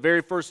said in the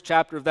very first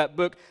chapter of that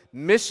book,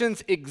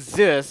 missions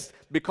exist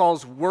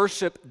because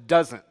worship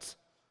doesn't.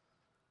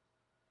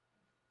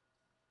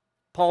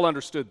 Paul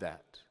understood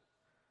that.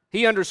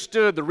 He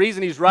understood the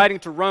reason he's writing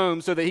to Rome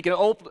so that he can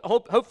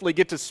hopefully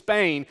get to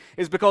Spain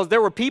is because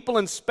there were people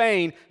in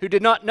Spain who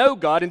did not know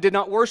God and did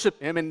not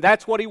worship Him, and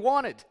that's what he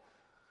wanted.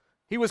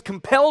 He was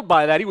compelled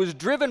by that. He was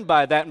driven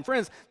by that. And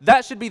friends,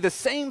 that should be the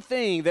same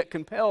thing that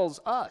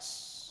compels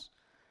us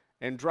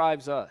and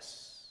drives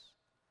us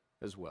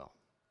as well.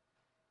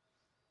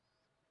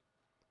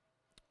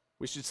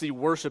 We should see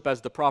worship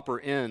as the proper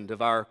end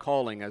of our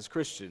calling as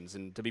Christians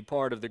and to be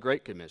part of the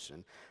Great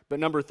Commission.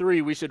 But number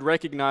 3, we should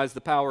recognize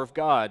the power of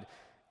God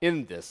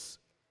in this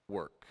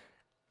work.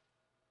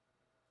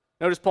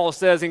 Notice Paul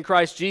says, in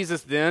Christ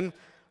Jesus then,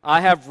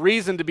 I have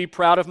reason to be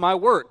proud of my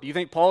work. Do you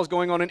think Paul's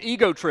going on an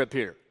ego trip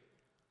here?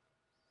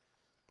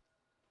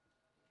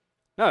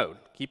 No,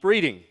 keep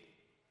reading.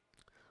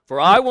 For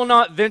I will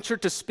not venture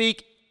to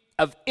speak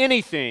of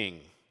anything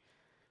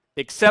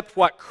except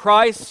what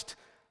Christ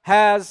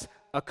has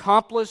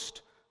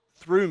accomplished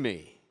through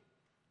me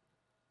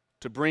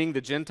to bring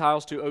the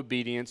Gentiles to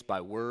obedience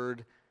by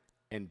word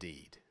and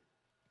deed.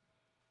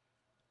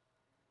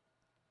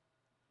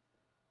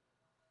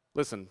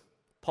 Listen,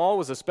 Paul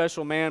was a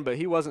special man, but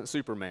he wasn't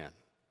Superman.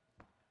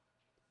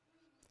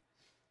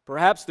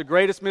 Perhaps the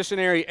greatest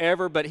missionary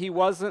ever, but he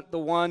wasn't the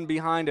one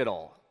behind it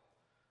all.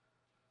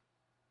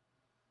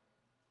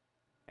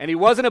 And he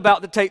wasn't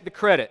about to take the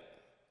credit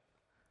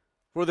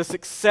for the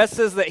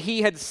successes that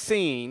he had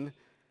seen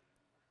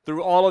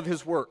through all of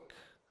his work.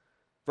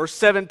 Verse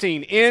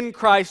 17, in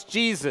Christ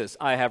Jesus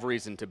I have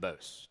reason to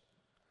boast.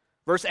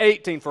 Verse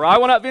 18, for I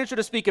will not venture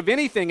to speak of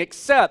anything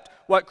except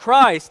what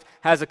Christ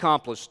has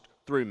accomplished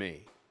through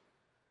me.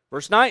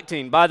 Verse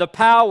 19, by the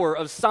power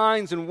of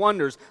signs and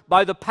wonders,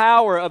 by the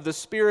power of the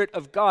Spirit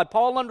of God.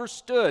 Paul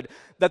understood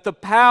that the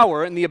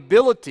power and the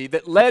ability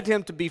that led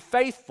him to be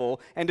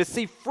faithful and to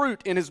see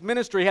fruit in his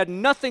ministry had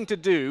nothing to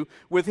do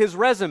with his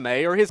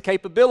resume or his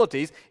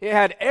capabilities. It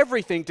had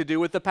everything to do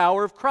with the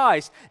power of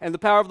Christ and the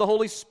power of the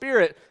Holy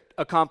Spirit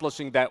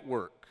accomplishing that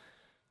work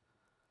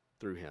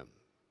through him.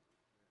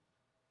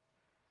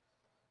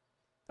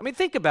 I mean,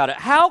 think about it.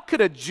 How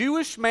could a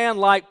Jewish man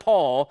like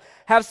Paul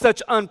have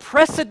such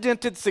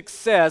unprecedented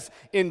success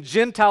in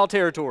Gentile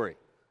territory?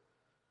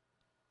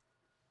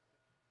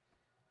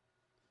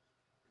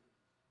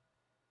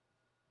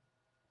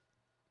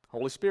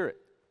 Holy Spirit,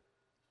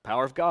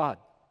 power of God,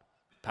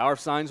 power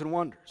of signs and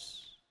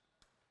wonders.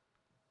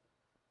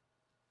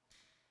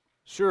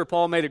 Sure,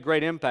 Paul made a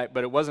great impact,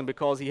 but it wasn't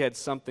because he had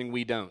something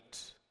we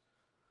don't.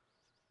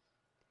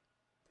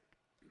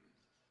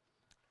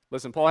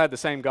 Listen, Paul had the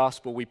same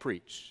gospel we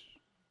preach.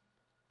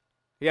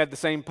 He had the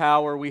same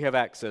power we have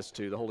access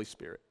to, the Holy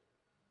Spirit.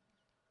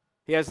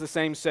 He has the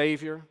same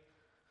Savior.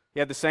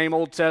 He had the same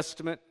Old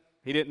Testament.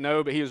 He didn't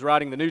know, but he was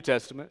writing the New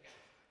Testament.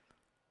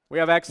 We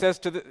have access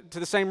to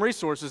the same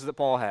resources that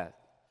Paul had.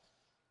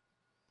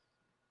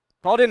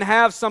 Paul didn't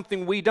have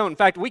something we don't. In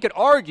fact, we could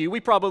argue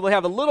we probably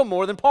have a little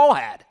more than Paul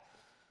had.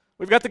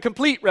 We've got the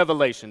complete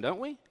revelation, don't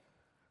we?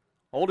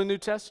 Old and New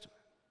Testament.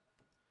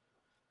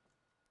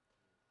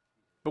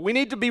 But we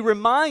need to be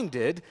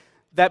reminded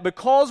that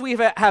because we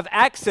have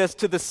access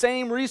to the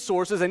same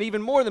resources, and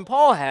even more than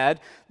Paul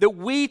had, that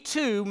we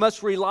too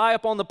must rely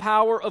upon the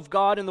power of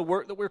God in the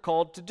work that we're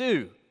called to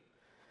do.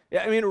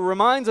 I mean, it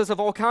reminds us of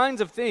all kinds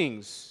of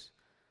things,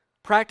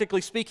 practically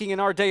speaking, in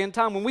our day and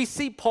time. When we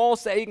see Paul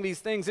saying these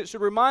things, it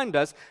should remind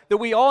us that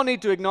we all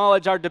need to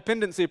acknowledge our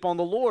dependency upon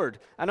the Lord.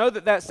 I know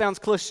that sounds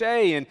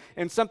cliche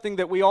and something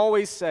that we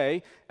always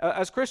say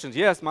as Christians.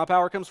 Yes, my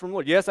power comes from the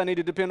Lord. Yes, I need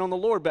to depend on the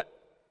Lord, but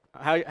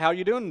how are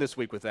you doing this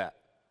week with that?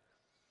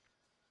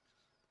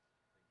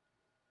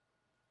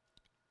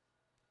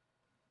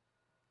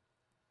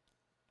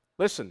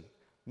 Listen,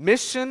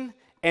 mission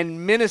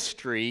and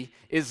ministry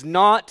is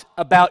not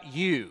about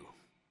you,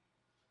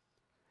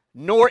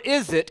 nor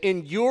is it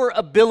in your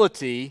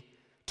ability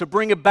to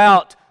bring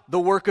about the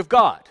work of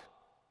God.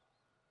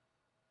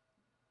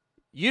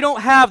 You don't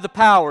have the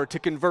power to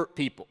convert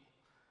people.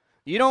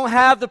 You don't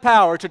have the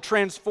power to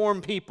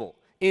transform people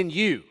in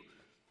you,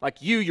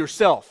 like you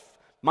yourself.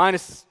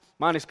 Minus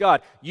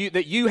God,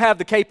 that you have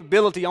the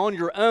capability on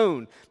your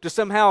own to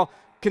somehow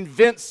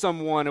convince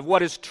someone of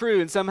what is true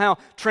and somehow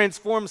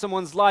transform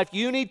someone's life,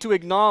 you need to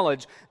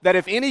acknowledge that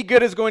if any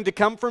good is going to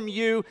come from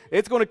you,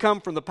 it's going to come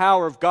from the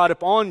power of God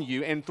upon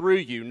you and through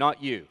you,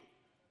 not you.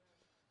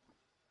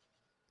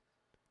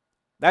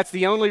 That's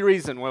the only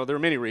reason, well, there are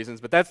many reasons,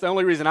 but that's the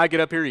only reason I get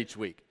up here each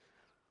week.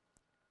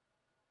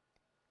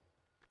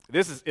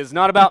 This is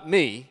not about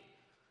me.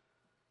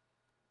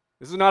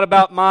 This is not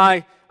about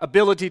my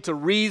ability to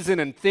reason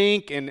and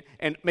think and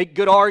make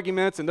good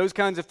arguments and those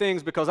kinds of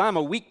things, because I'm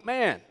a weak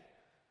man.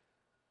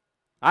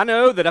 I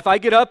know that if I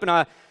get up and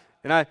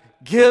I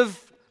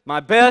give my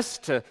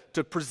best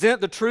to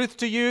present the truth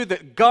to you,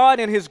 that God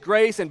in His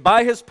grace and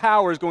by His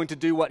power is going to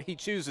do what He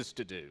chooses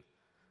to do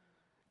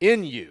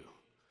in you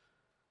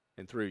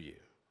and through you.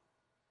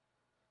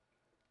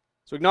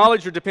 So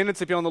acknowledge your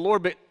dependency on the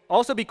Lord, but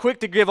also be quick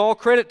to give all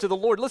credit to the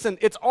Lord. Listen,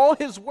 it's all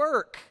His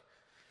work.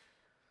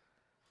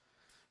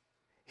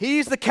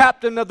 He's the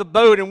captain of the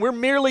boat, and we're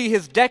merely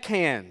His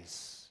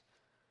deckhands.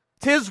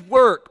 It's His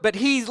work, but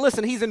He's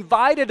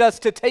invited us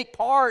to take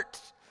part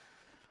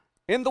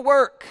in the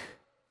work.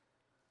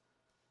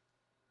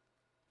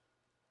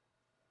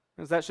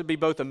 Because that should be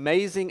both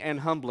amazing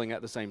and humbling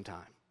at the same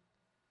time.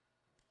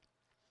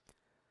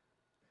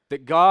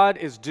 That God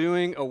is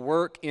doing a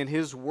work in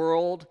His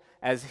world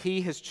as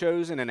He has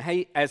chosen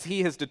and as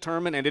He has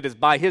determined, and it is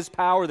by His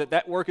power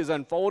that work is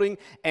unfolding,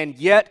 and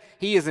yet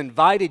He has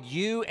invited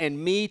you and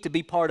me to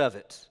be part of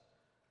it.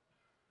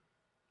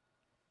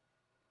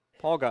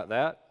 Paul got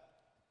that.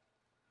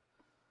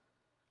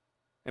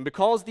 And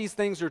because these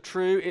things are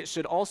true, it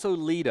should also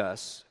lead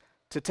us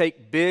to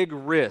take big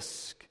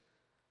risk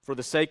for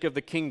the sake of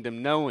the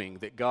kingdom, knowing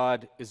that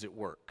God is at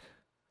work.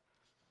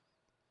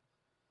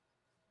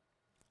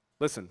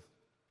 Listen,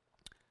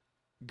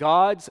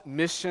 God's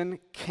mission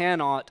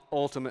cannot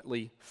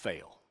ultimately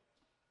fail.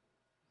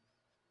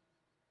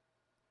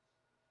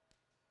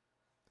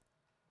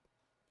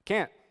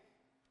 Can't.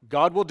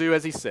 God will do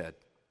as He said.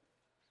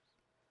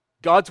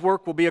 God's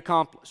work will be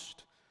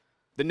accomplished.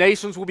 The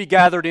nations will be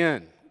gathered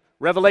in.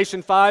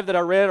 Revelation 5 that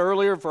I read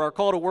earlier for our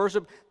call to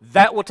worship,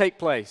 that will take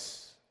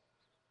place.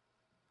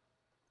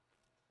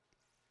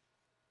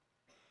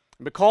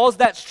 And because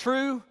that's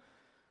true,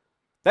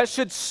 that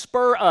should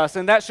spur us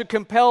and that should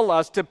compel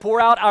us to pour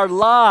out our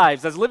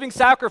lives as living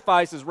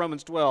sacrifices,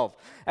 Romans 12.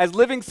 As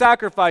living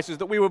sacrifices,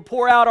 that we would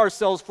pour out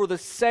ourselves for the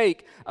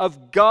sake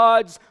of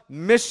God's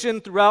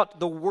mission throughout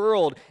the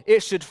world.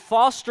 It should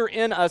foster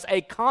in us a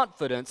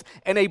confidence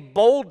and a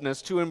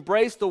boldness to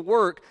embrace the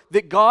work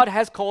that God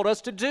has called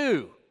us to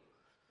do.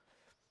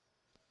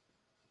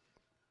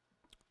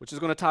 Which is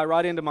going to tie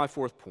right into my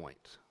fourth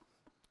point.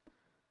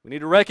 We need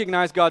to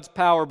recognize God's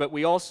power, but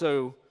we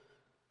also,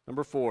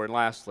 number 4, and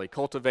lastly,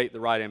 cultivate the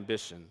right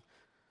ambition.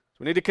 So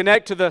we need to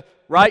connect to the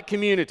right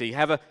community,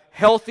 have a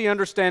healthy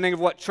understanding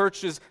of what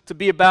church is to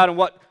be about and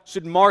what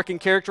should mark and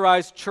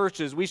characterize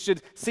churches. We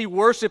should see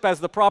worship as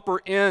the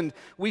proper end.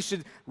 We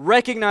should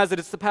recognize that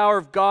it's the power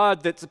of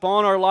God that's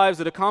upon our lives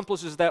that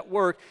accomplishes that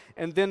work.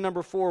 And then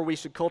number 4, we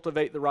should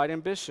cultivate the right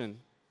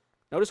ambition.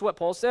 Notice what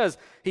Paul says.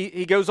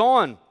 He goes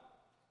on.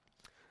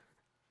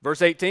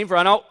 Verse 18, for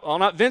I'll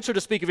not venture to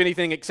speak of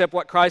anything except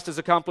what Christ has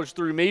accomplished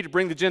through me to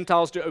bring the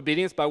Gentiles to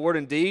obedience by word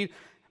and deed,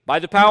 by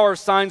the power of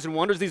signs and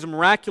wonders. These are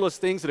miraculous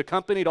things that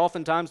accompanied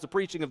oftentimes the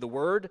preaching of the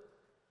word.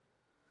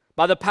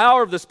 By the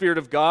power of the Spirit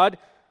of God,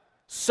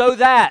 so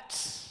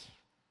that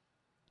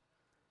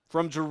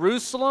from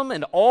Jerusalem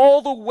and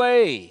all the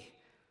way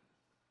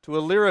to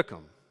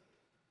Illyricum,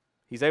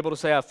 he's able to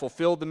say, I've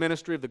fulfilled the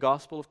ministry of the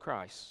gospel of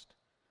Christ.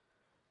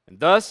 And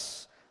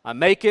thus I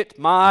make it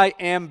my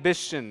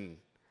ambition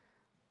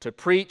to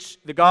preach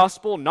the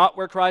gospel, not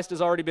where Christ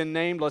has already been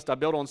named, lest I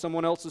build on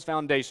someone else's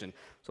foundation.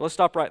 So let's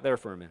stop right there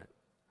for a minute.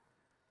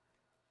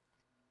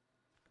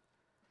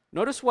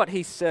 Notice what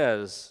he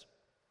says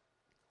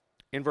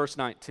in verse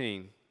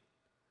 19.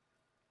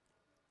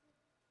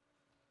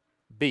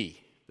 B,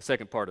 the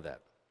second part of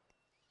that.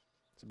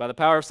 So by the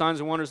power of signs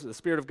and wonders of the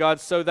Spirit of God,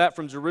 so that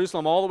from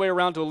Jerusalem all the way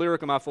around to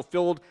Illyricum I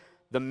fulfilled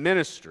the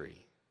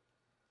ministry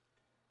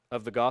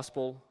of the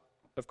gospel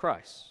of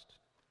Christ.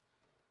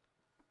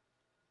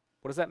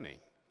 What does that mean?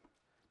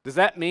 Does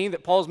that mean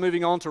that Paul's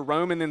moving on to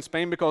Rome and then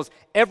Spain because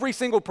every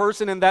single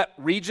person in that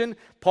region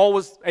Paul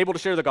was able to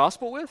share the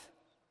gospel with?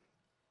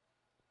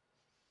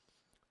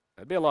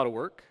 That'd be a lot of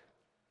work.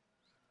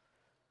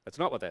 That's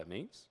not what that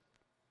means.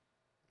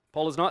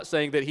 Paul is not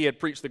saying that he had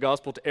preached the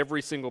gospel to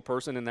every single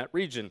person in that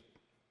region.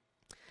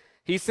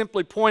 He's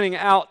simply pointing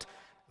out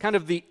kind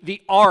of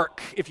the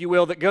arc, if you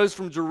will, that goes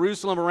from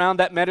Jerusalem around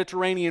that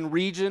Mediterranean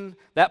region,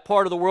 that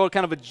part of the world,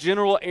 kind of a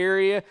general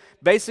area,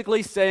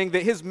 basically saying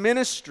that his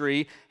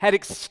ministry had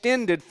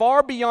extended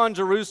far beyond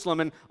Jerusalem.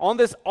 And on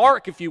this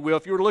arc, if you will,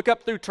 if you were to look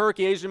up through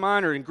Turkey, Asia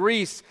Minor, and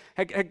Greece,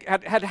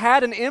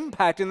 had an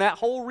impact in that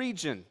whole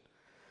region.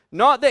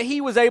 Not that he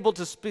was able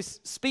to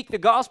speak the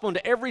gospel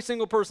into every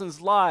single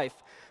person's life,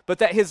 but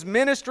that his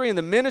ministry and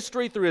the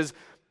ministry through his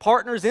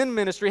partners in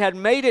ministry had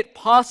made it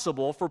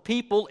possible for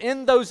people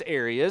in those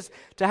areas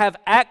to have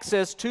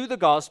access to the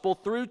gospel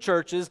through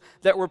churches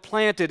that were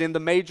planted in the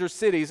major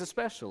cities,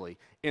 especially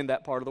in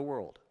that part of the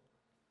world.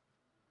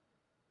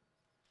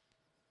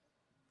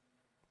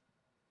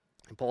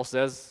 And Paul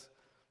says,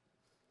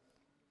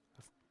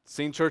 I've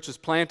seen churches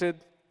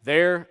planted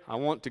there. I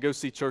want to go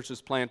see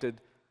churches planted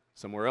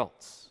somewhere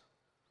else.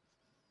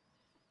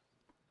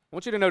 I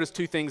want you to notice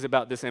two things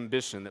about this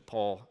ambition that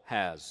Paul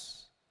has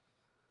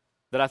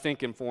that I think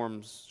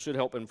should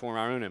help inform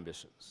our own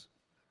ambitions.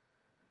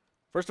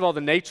 First of all,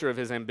 the nature of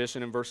his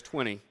ambition in verse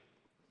 20.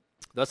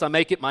 Thus I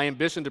make it my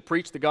ambition to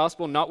preach the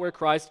gospel not where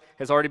Christ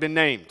has already been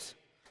named.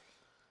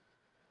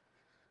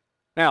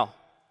 Now,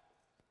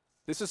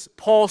 this is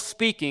Paul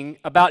speaking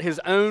about his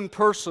own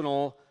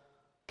personal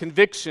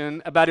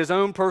conviction, about his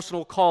own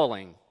personal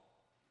calling.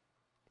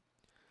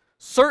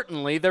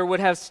 Certainly, there would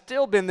have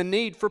still been the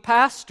need for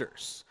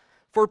pastors,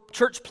 for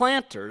church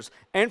planters,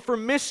 and for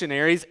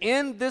missionaries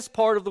in this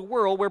part of the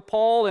world where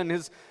Paul and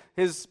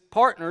his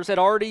partners had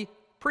already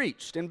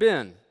preached and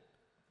been.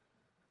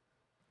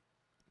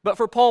 But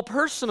for Paul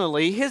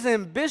personally, his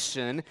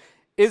ambition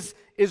is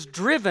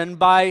driven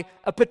by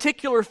a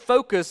particular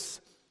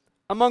focus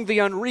among the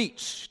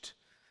unreached,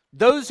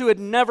 those who had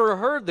never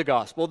heard the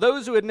gospel,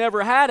 those who had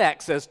never had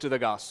access to the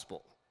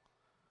gospel.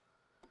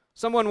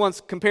 Someone once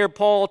compared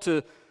Paul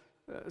to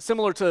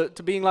similar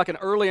to being like an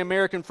early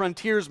American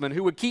frontiersman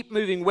who would keep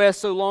moving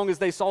west so long as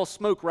they saw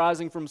smoke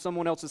rising from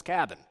someone else's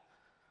cabin.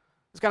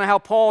 It's kind of how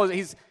Paul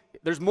is.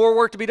 There's more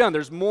work to be done.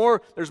 There's more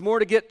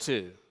to get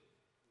to.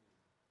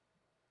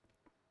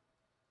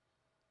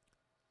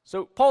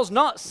 So Paul's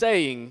not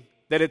saying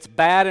that it's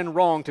bad and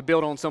wrong to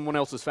build on someone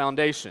else's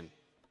foundation.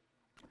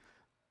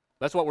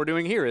 That's what we're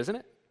doing here, isn't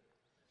it?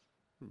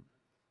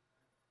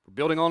 We're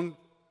building on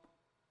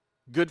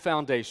good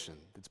foundation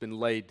that's been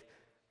laid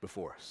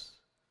before us.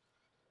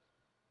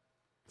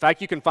 In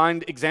fact, you can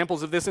find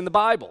examples of this in the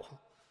Bible.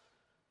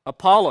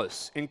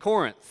 Apollos in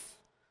Corinth,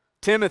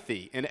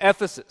 Timothy in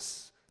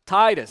Ephesus,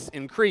 Titus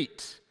in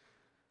Crete.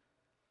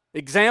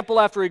 Example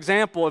after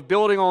example of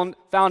building on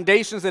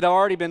foundations that have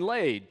already been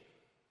laid.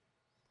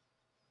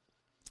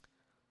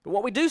 But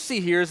what we do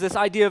see here is this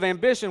idea of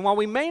ambition. While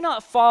we may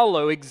not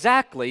follow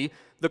exactly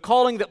the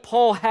calling that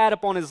Paul had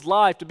upon his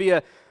life to be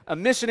a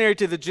missionary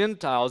to the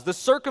Gentiles, the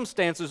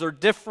circumstances are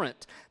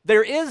different.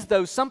 There is,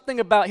 though, something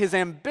about his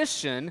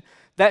ambition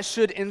that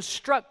should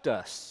instruct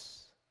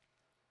us.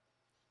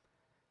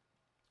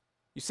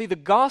 You see, the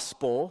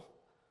gospel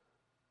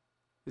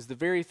is the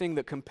very thing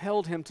that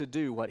compelled him to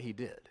do what he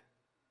did.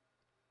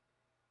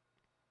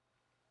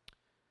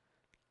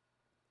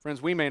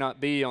 Friends, we may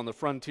not be on the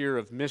frontier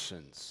of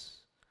missions,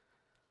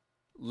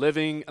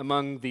 living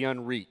among the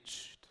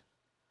unreached.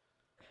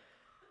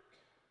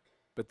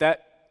 But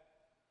that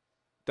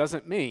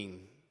doesn't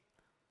mean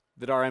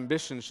that our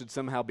ambition should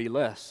somehow be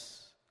less.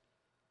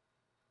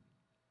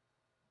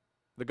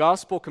 The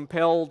gospel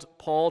compelled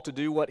Paul to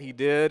do what he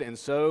did, and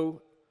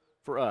so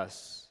for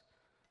us,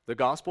 the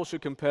gospel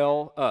should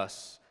compel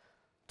us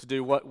to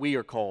do what we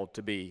are called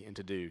to be and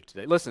to do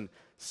today. Listen,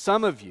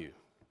 some of you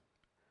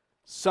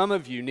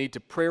need to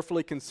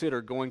prayerfully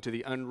consider going to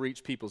the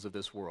unreached peoples of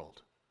this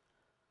world.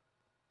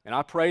 And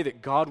I pray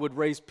that God would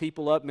raise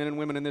people up, men and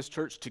women in this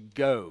church, to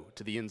go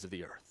to the ends of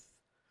the earth.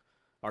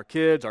 Our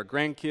kids, our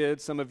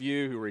grandkids, some of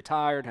you who are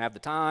retired, have the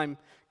time,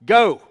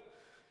 go.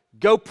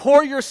 Go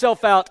pour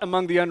yourself out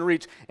among the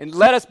unreached, and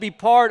let us be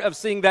part of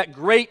seeing that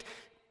great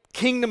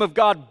kingdom of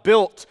God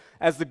built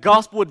as the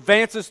gospel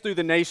advances through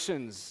the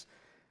nations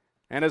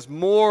and as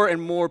more and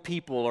more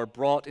people are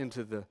brought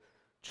into the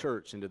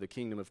church, into the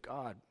kingdom of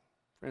God.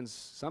 Friends,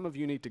 some of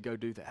you need to go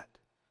do that.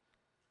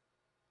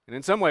 And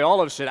in some way, all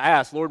of us should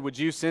ask, Lord, would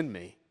you send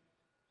me?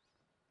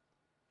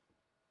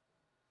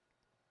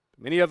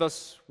 Many of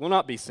us will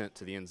not be sent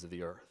to the ends of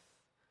the earth.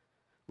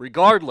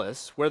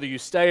 Regardless, whether you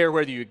stay or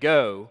whether you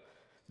go,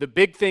 the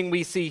big thing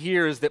we see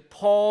here is that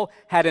Paul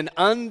had an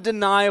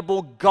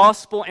undeniable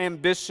gospel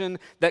ambition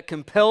that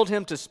compelled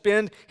him to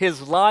spend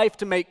his life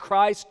to make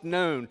Christ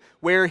known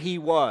where he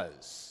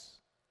was.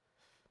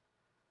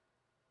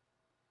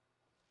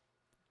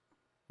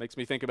 Makes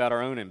me think about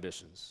our own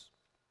ambitions.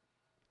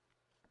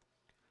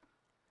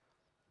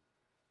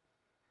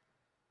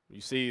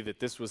 You see that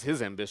this was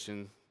his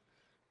ambition.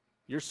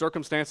 Your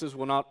circumstances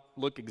will not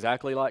look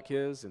exactly like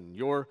his, and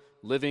your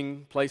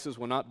living places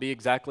will not be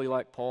exactly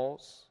like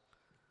Paul's.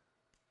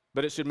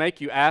 But it should make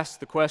you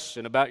ask the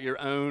question about your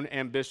own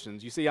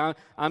ambitions. You see,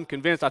 I'm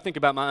convinced, I think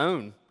about my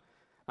own.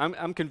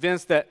 I'm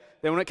convinced that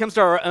when it comes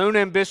to our own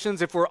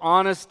ambitions, if we're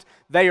honest,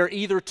 they are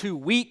either too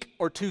weak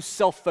or too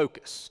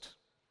self-focused.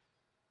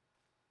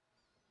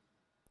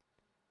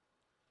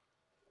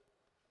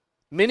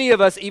 Many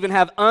of us even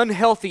have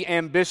unhealthy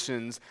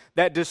ambitions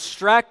that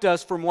distract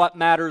us from what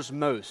matters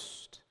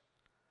most.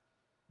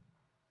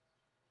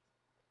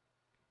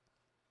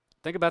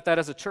 Think about that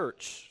as a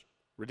church.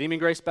 Redeeming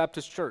Grace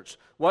Baptist Church.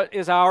 What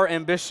is our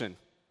ambition?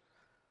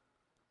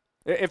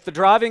 If the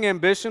driving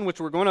ambition, which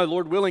we're going to,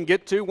 Lord willing,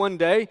 get to one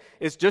day,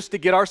 is just to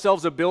get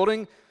ourselves a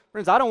building,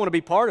 friends, I don't want to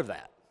be part of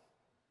that.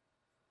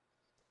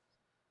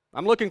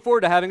 I'm looking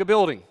forward to having a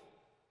building.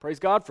 Praise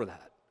God for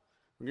that.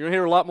 You're going to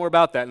hear a lot more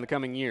about that in the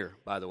coming year,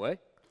 by the way.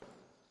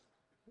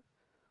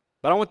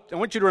 But I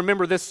want you to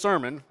remember this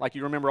sermon, like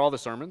you remember all the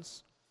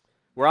sermons,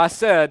 where I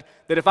said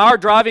that if our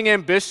driving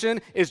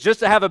ambition is just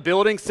to have a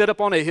building sit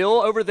up on a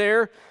hill over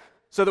there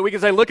so that we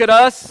can say, look at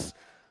us,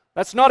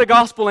 that's not a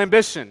gospel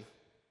ambition.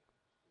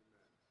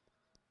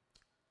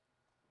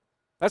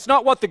 That's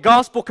not what the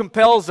gospel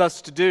compels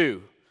us to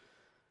do.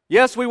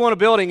 Yes, we want a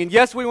building, and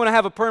yes, we want to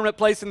have a permanent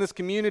place in this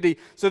community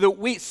so that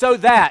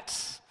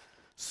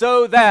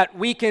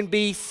we can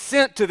be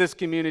sent to this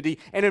community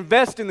and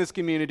invest in this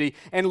community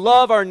and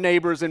love our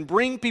neighbors and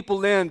bring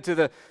people in to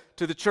the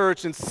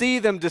church and see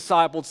them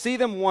discipled, see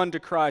them won to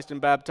Christ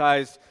and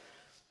baptized,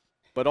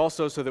 but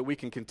also so that we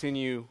can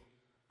continue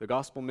the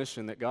gospel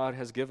mission that God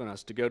has given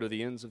us to go to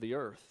the ends of the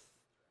earth.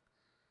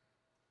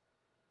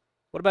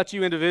 What about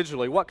you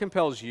individually? What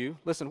compels you?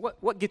 Listen,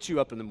 what gets you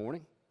up in the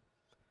morning?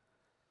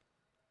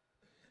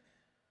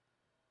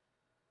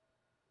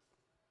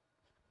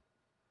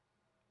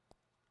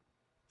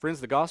 Friends,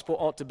 the gospel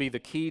ought to be the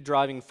key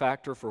driving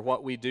factor for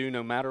what we do,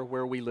 no matter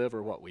where we live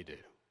or what we do.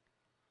 It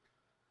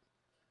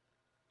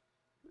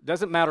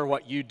doesn't matter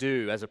what you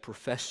do as a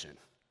profession,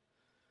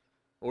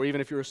 or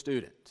even if you're a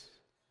student,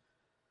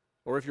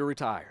 or if you're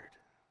retired,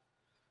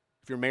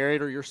 if you're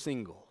married or you're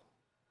single.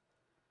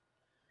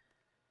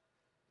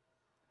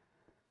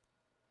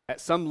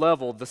 At some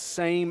level, the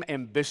same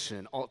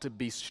ambition ought to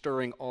be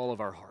stirring all of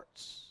our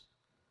hearts.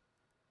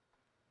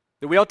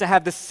 That we ought to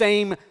have the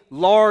same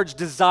large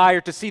desire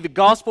to see the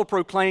gospel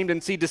proclaimed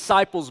and see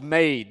disciples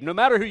made, no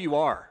matter who you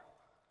are.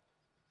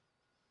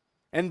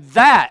 And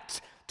that,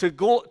 to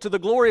the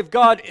glory of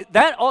God,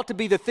 that ought to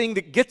be the thing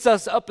that gets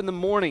us up in the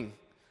morning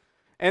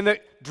and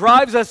that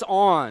drives us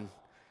on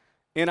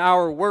in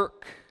our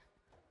work.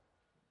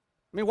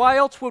 I mean, why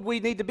else would we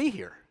need to be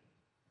here?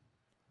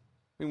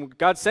 I mean, when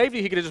God saved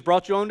you, He could have just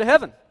brought you on to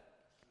heaven.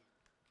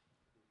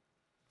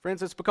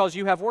 Friends, it's because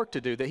you have work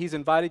to do that He's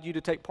invited you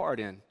to take part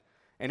in.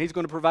 And He's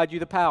going to provide you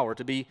the power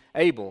to be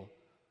able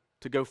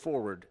to go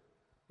forward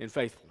in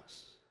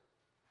faithfulness.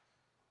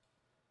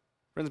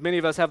 Friends, many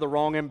of us have the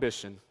wrong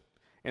ambition.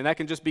 And that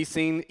can just be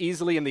seen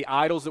easily in the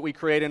idols that we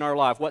create in our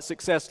life, what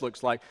success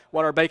looks like,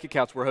 what our bank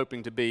accounts we're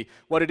hoping to be,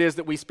 what it is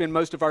that we spend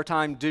most of our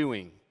time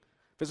doing.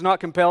 If it's not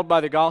compelled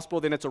by the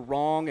gospel, then it's a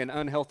wrong and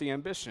unhealthy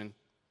ambition.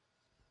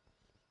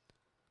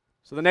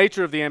 So the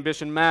nature of the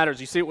ambition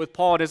matters. You see it with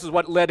Paul. This is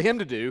what led him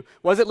to do.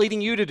 What is it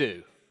leading you to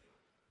do?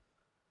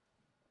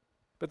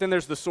 But then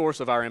there's the source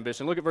of our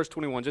ambition. Look at verse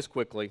 21 just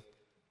quickly.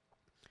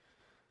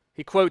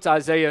 He quotes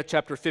Isaiah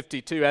chapter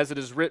 52, as it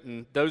is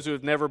written, those who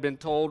have never been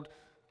told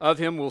of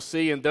Him will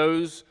see, and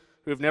those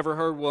who have never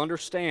heard will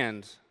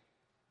understand.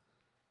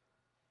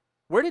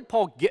 Where did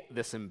Paul get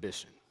this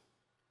ambition?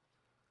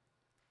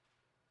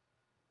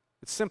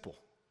 It's simple.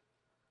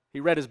 He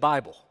read his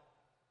Bible.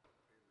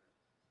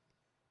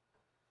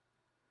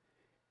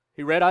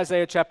 He read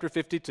Isaiah chapter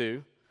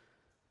 52.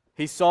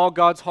 He saw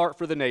God's heart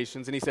for the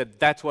nations, and he said,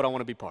 that's what I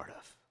want to be part of.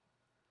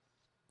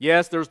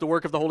 Yes, there's the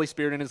work of the Holy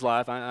Spirit in his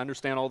life. I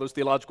understand all those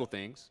theological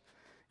things.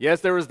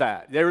 Yes, there was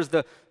that. There was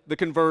the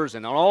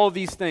conversion, and all of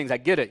these things. I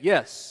get it,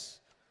 yes.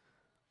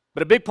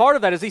 But a big part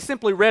of that is he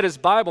simply read his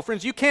Bible.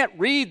 Friends, you can't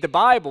read the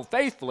Bible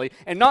faithfully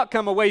and not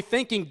come away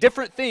thinking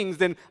different things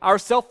than our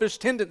selfish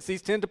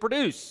tendencies tend to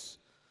produce.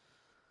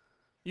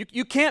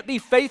 You can't be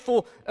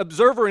faithful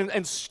observer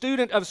and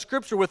student of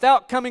Scripture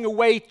without coming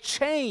away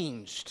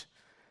changed,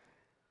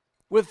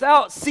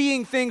 without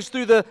seeing things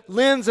through the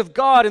lens of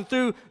God and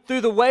through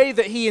the way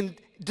that He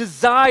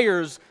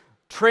desires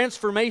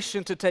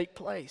transformation to take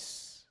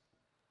place.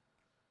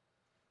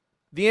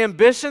 The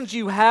ambitions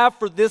you have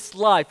for this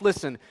life,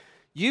 listen,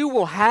 you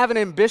will have an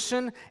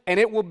ambition and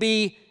it will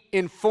be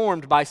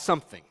informed by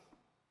something.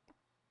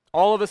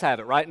 All of us have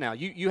it right now.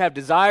 You have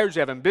desires, you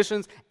have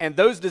ambitions, and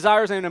those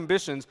desires and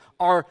ambitions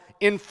are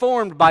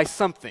informed by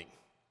something.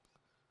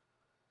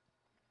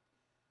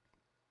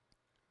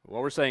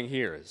 What we're saying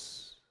here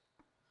is,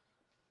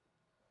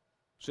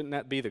 shouldn't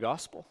that be the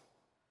gospel?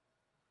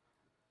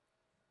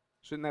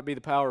 Shouldn't that be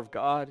the power of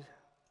God?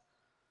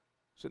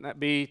 Shouldn't that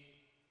be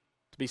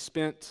to be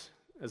spent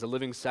as a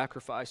living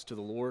sacrifice to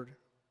the Lord?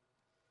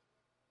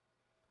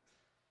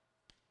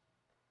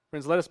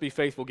 Friends, let us be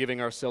faithful,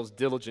 giving ourselves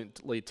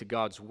diligently to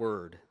God's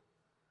Word,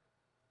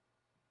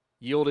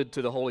 yielded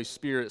to the Holy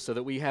Spirit so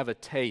that we have a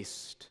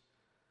taste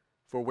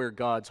for where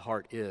God's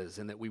heart is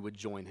and that we would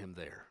join Him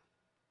there.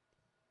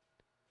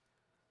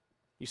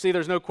 You see,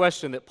 there's no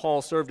question that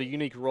Paul served a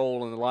unique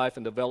role in the life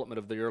and development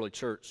of the early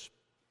church.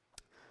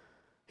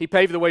 He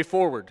paved the way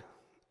forward.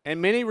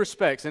 In many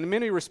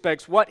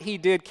respects, what he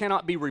did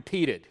cannot be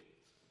repeated.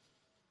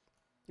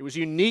 It was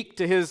unique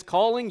to his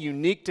calling,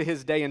 unique to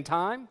his day and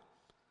time.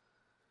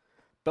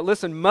 But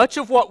listen, much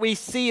of what we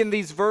see in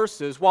these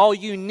verses, while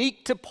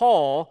unique to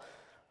Paul,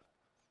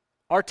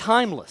 are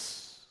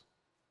timeless.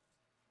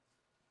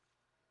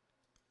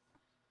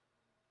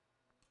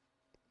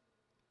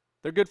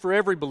 They're good for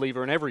every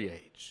believer in every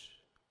age.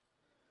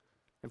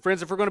 And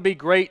friends, if we're going to be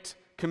great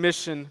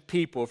Commission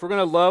people, if we're going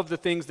to love the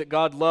things that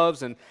God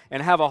loves and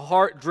have a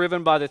heart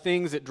driven by the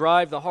things that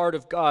drive the heart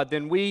of God,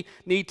 then we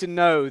need to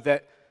know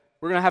that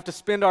we're going to have to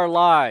spend our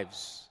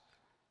lives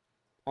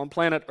on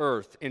planet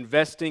Earth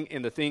investing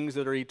in the things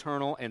that are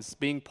eternal and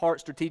being part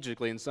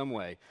strategically in some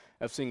way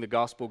of seeing the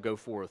gospel go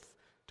forth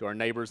to our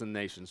neighbors and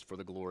nations for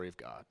the glory of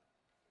God.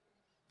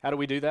 How do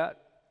we do that?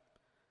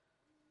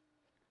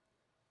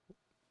 I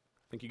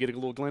think you get a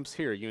little glimpse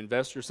here. You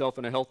invest yourself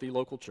in a healthy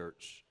local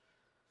church.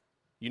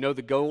 You know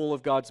the goal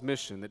of God's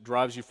mission that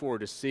drives you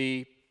forward to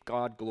see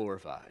God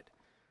glorified.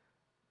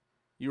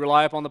 You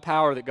rely upon the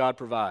power that God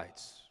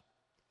provides.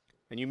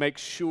 And you make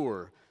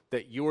sure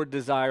that your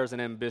desires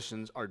and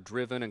ambitions are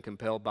driven and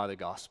compelled by the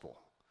gospel,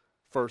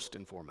 first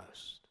and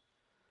foremost.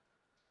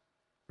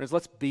 Friends,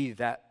 let's be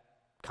that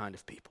kind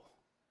of people.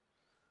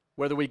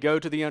 Whether we go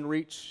to the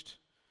unreached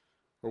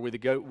or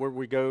where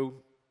we go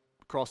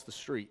across the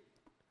street,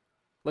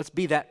 let's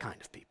be that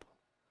kind of people.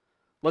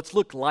 Let's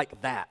look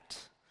like that.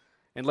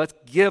 And let's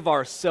give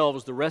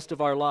ourselves the rest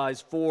of our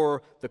lives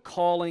for the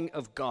calling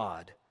of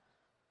God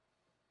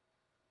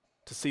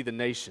to see the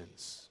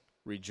nations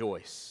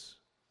rejoice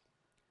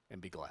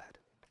and be glad.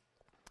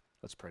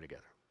 Let's pray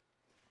together.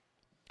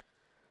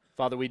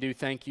 Father, we do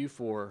thank you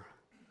for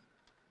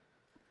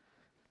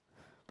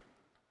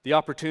the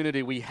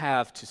opportunity we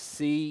have to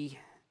see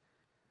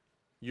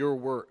your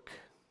work,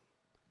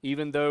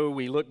 even though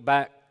we look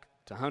back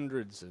to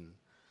hundreds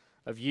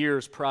of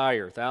years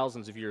prior,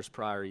 thousands of years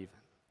prior even.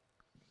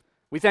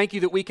 We thank you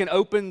that we can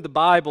open the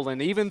Bible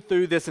and even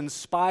through this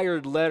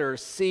inspired letter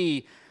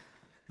see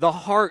the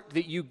heart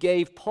that you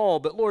gave Paul.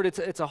 But Lord,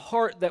 it's a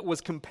heart that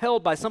was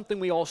compelled by something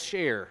we all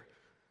share.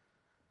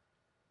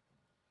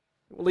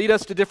 It will lead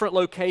us to different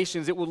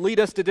locations. It will lead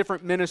us to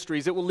different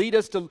ministries. It will lead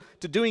us to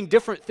doing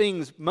different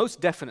things,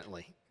 most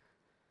definitely.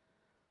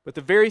 But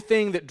the very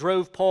thing that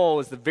drove Paul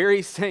is the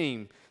very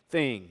same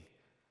thing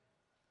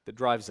that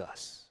drives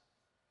us.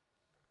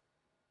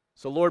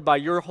 So Lord, by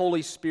your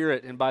Holy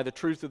Spirit and by the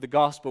truth of the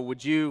gospel,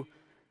 would you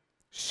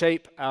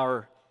shape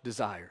our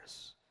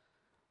desires?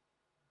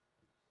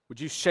 Would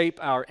you shape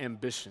our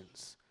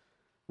ambitions?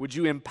 Would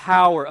you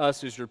empower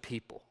us as your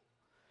people?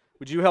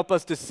 Would you help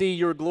us to see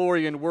your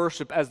glory and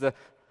worship as the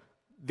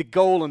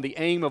goal and the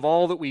aim of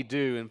all that we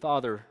do? And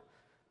Father,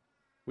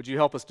 would you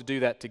help us to do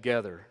that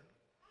together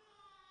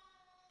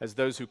as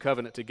those who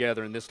covenant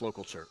together in this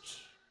local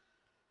church?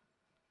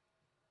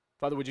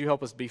 Father, would you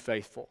help us be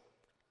faithful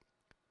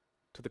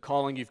to the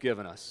calling you've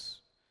given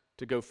us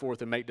to go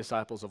forth and make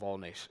disciples of all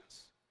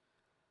nations?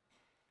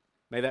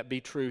 May that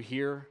be true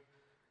here,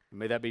 and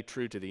may that be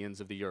true to the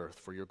ends of the earth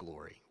for your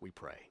glory, we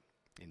pray.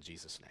 In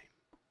Jesus'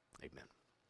 name, amen.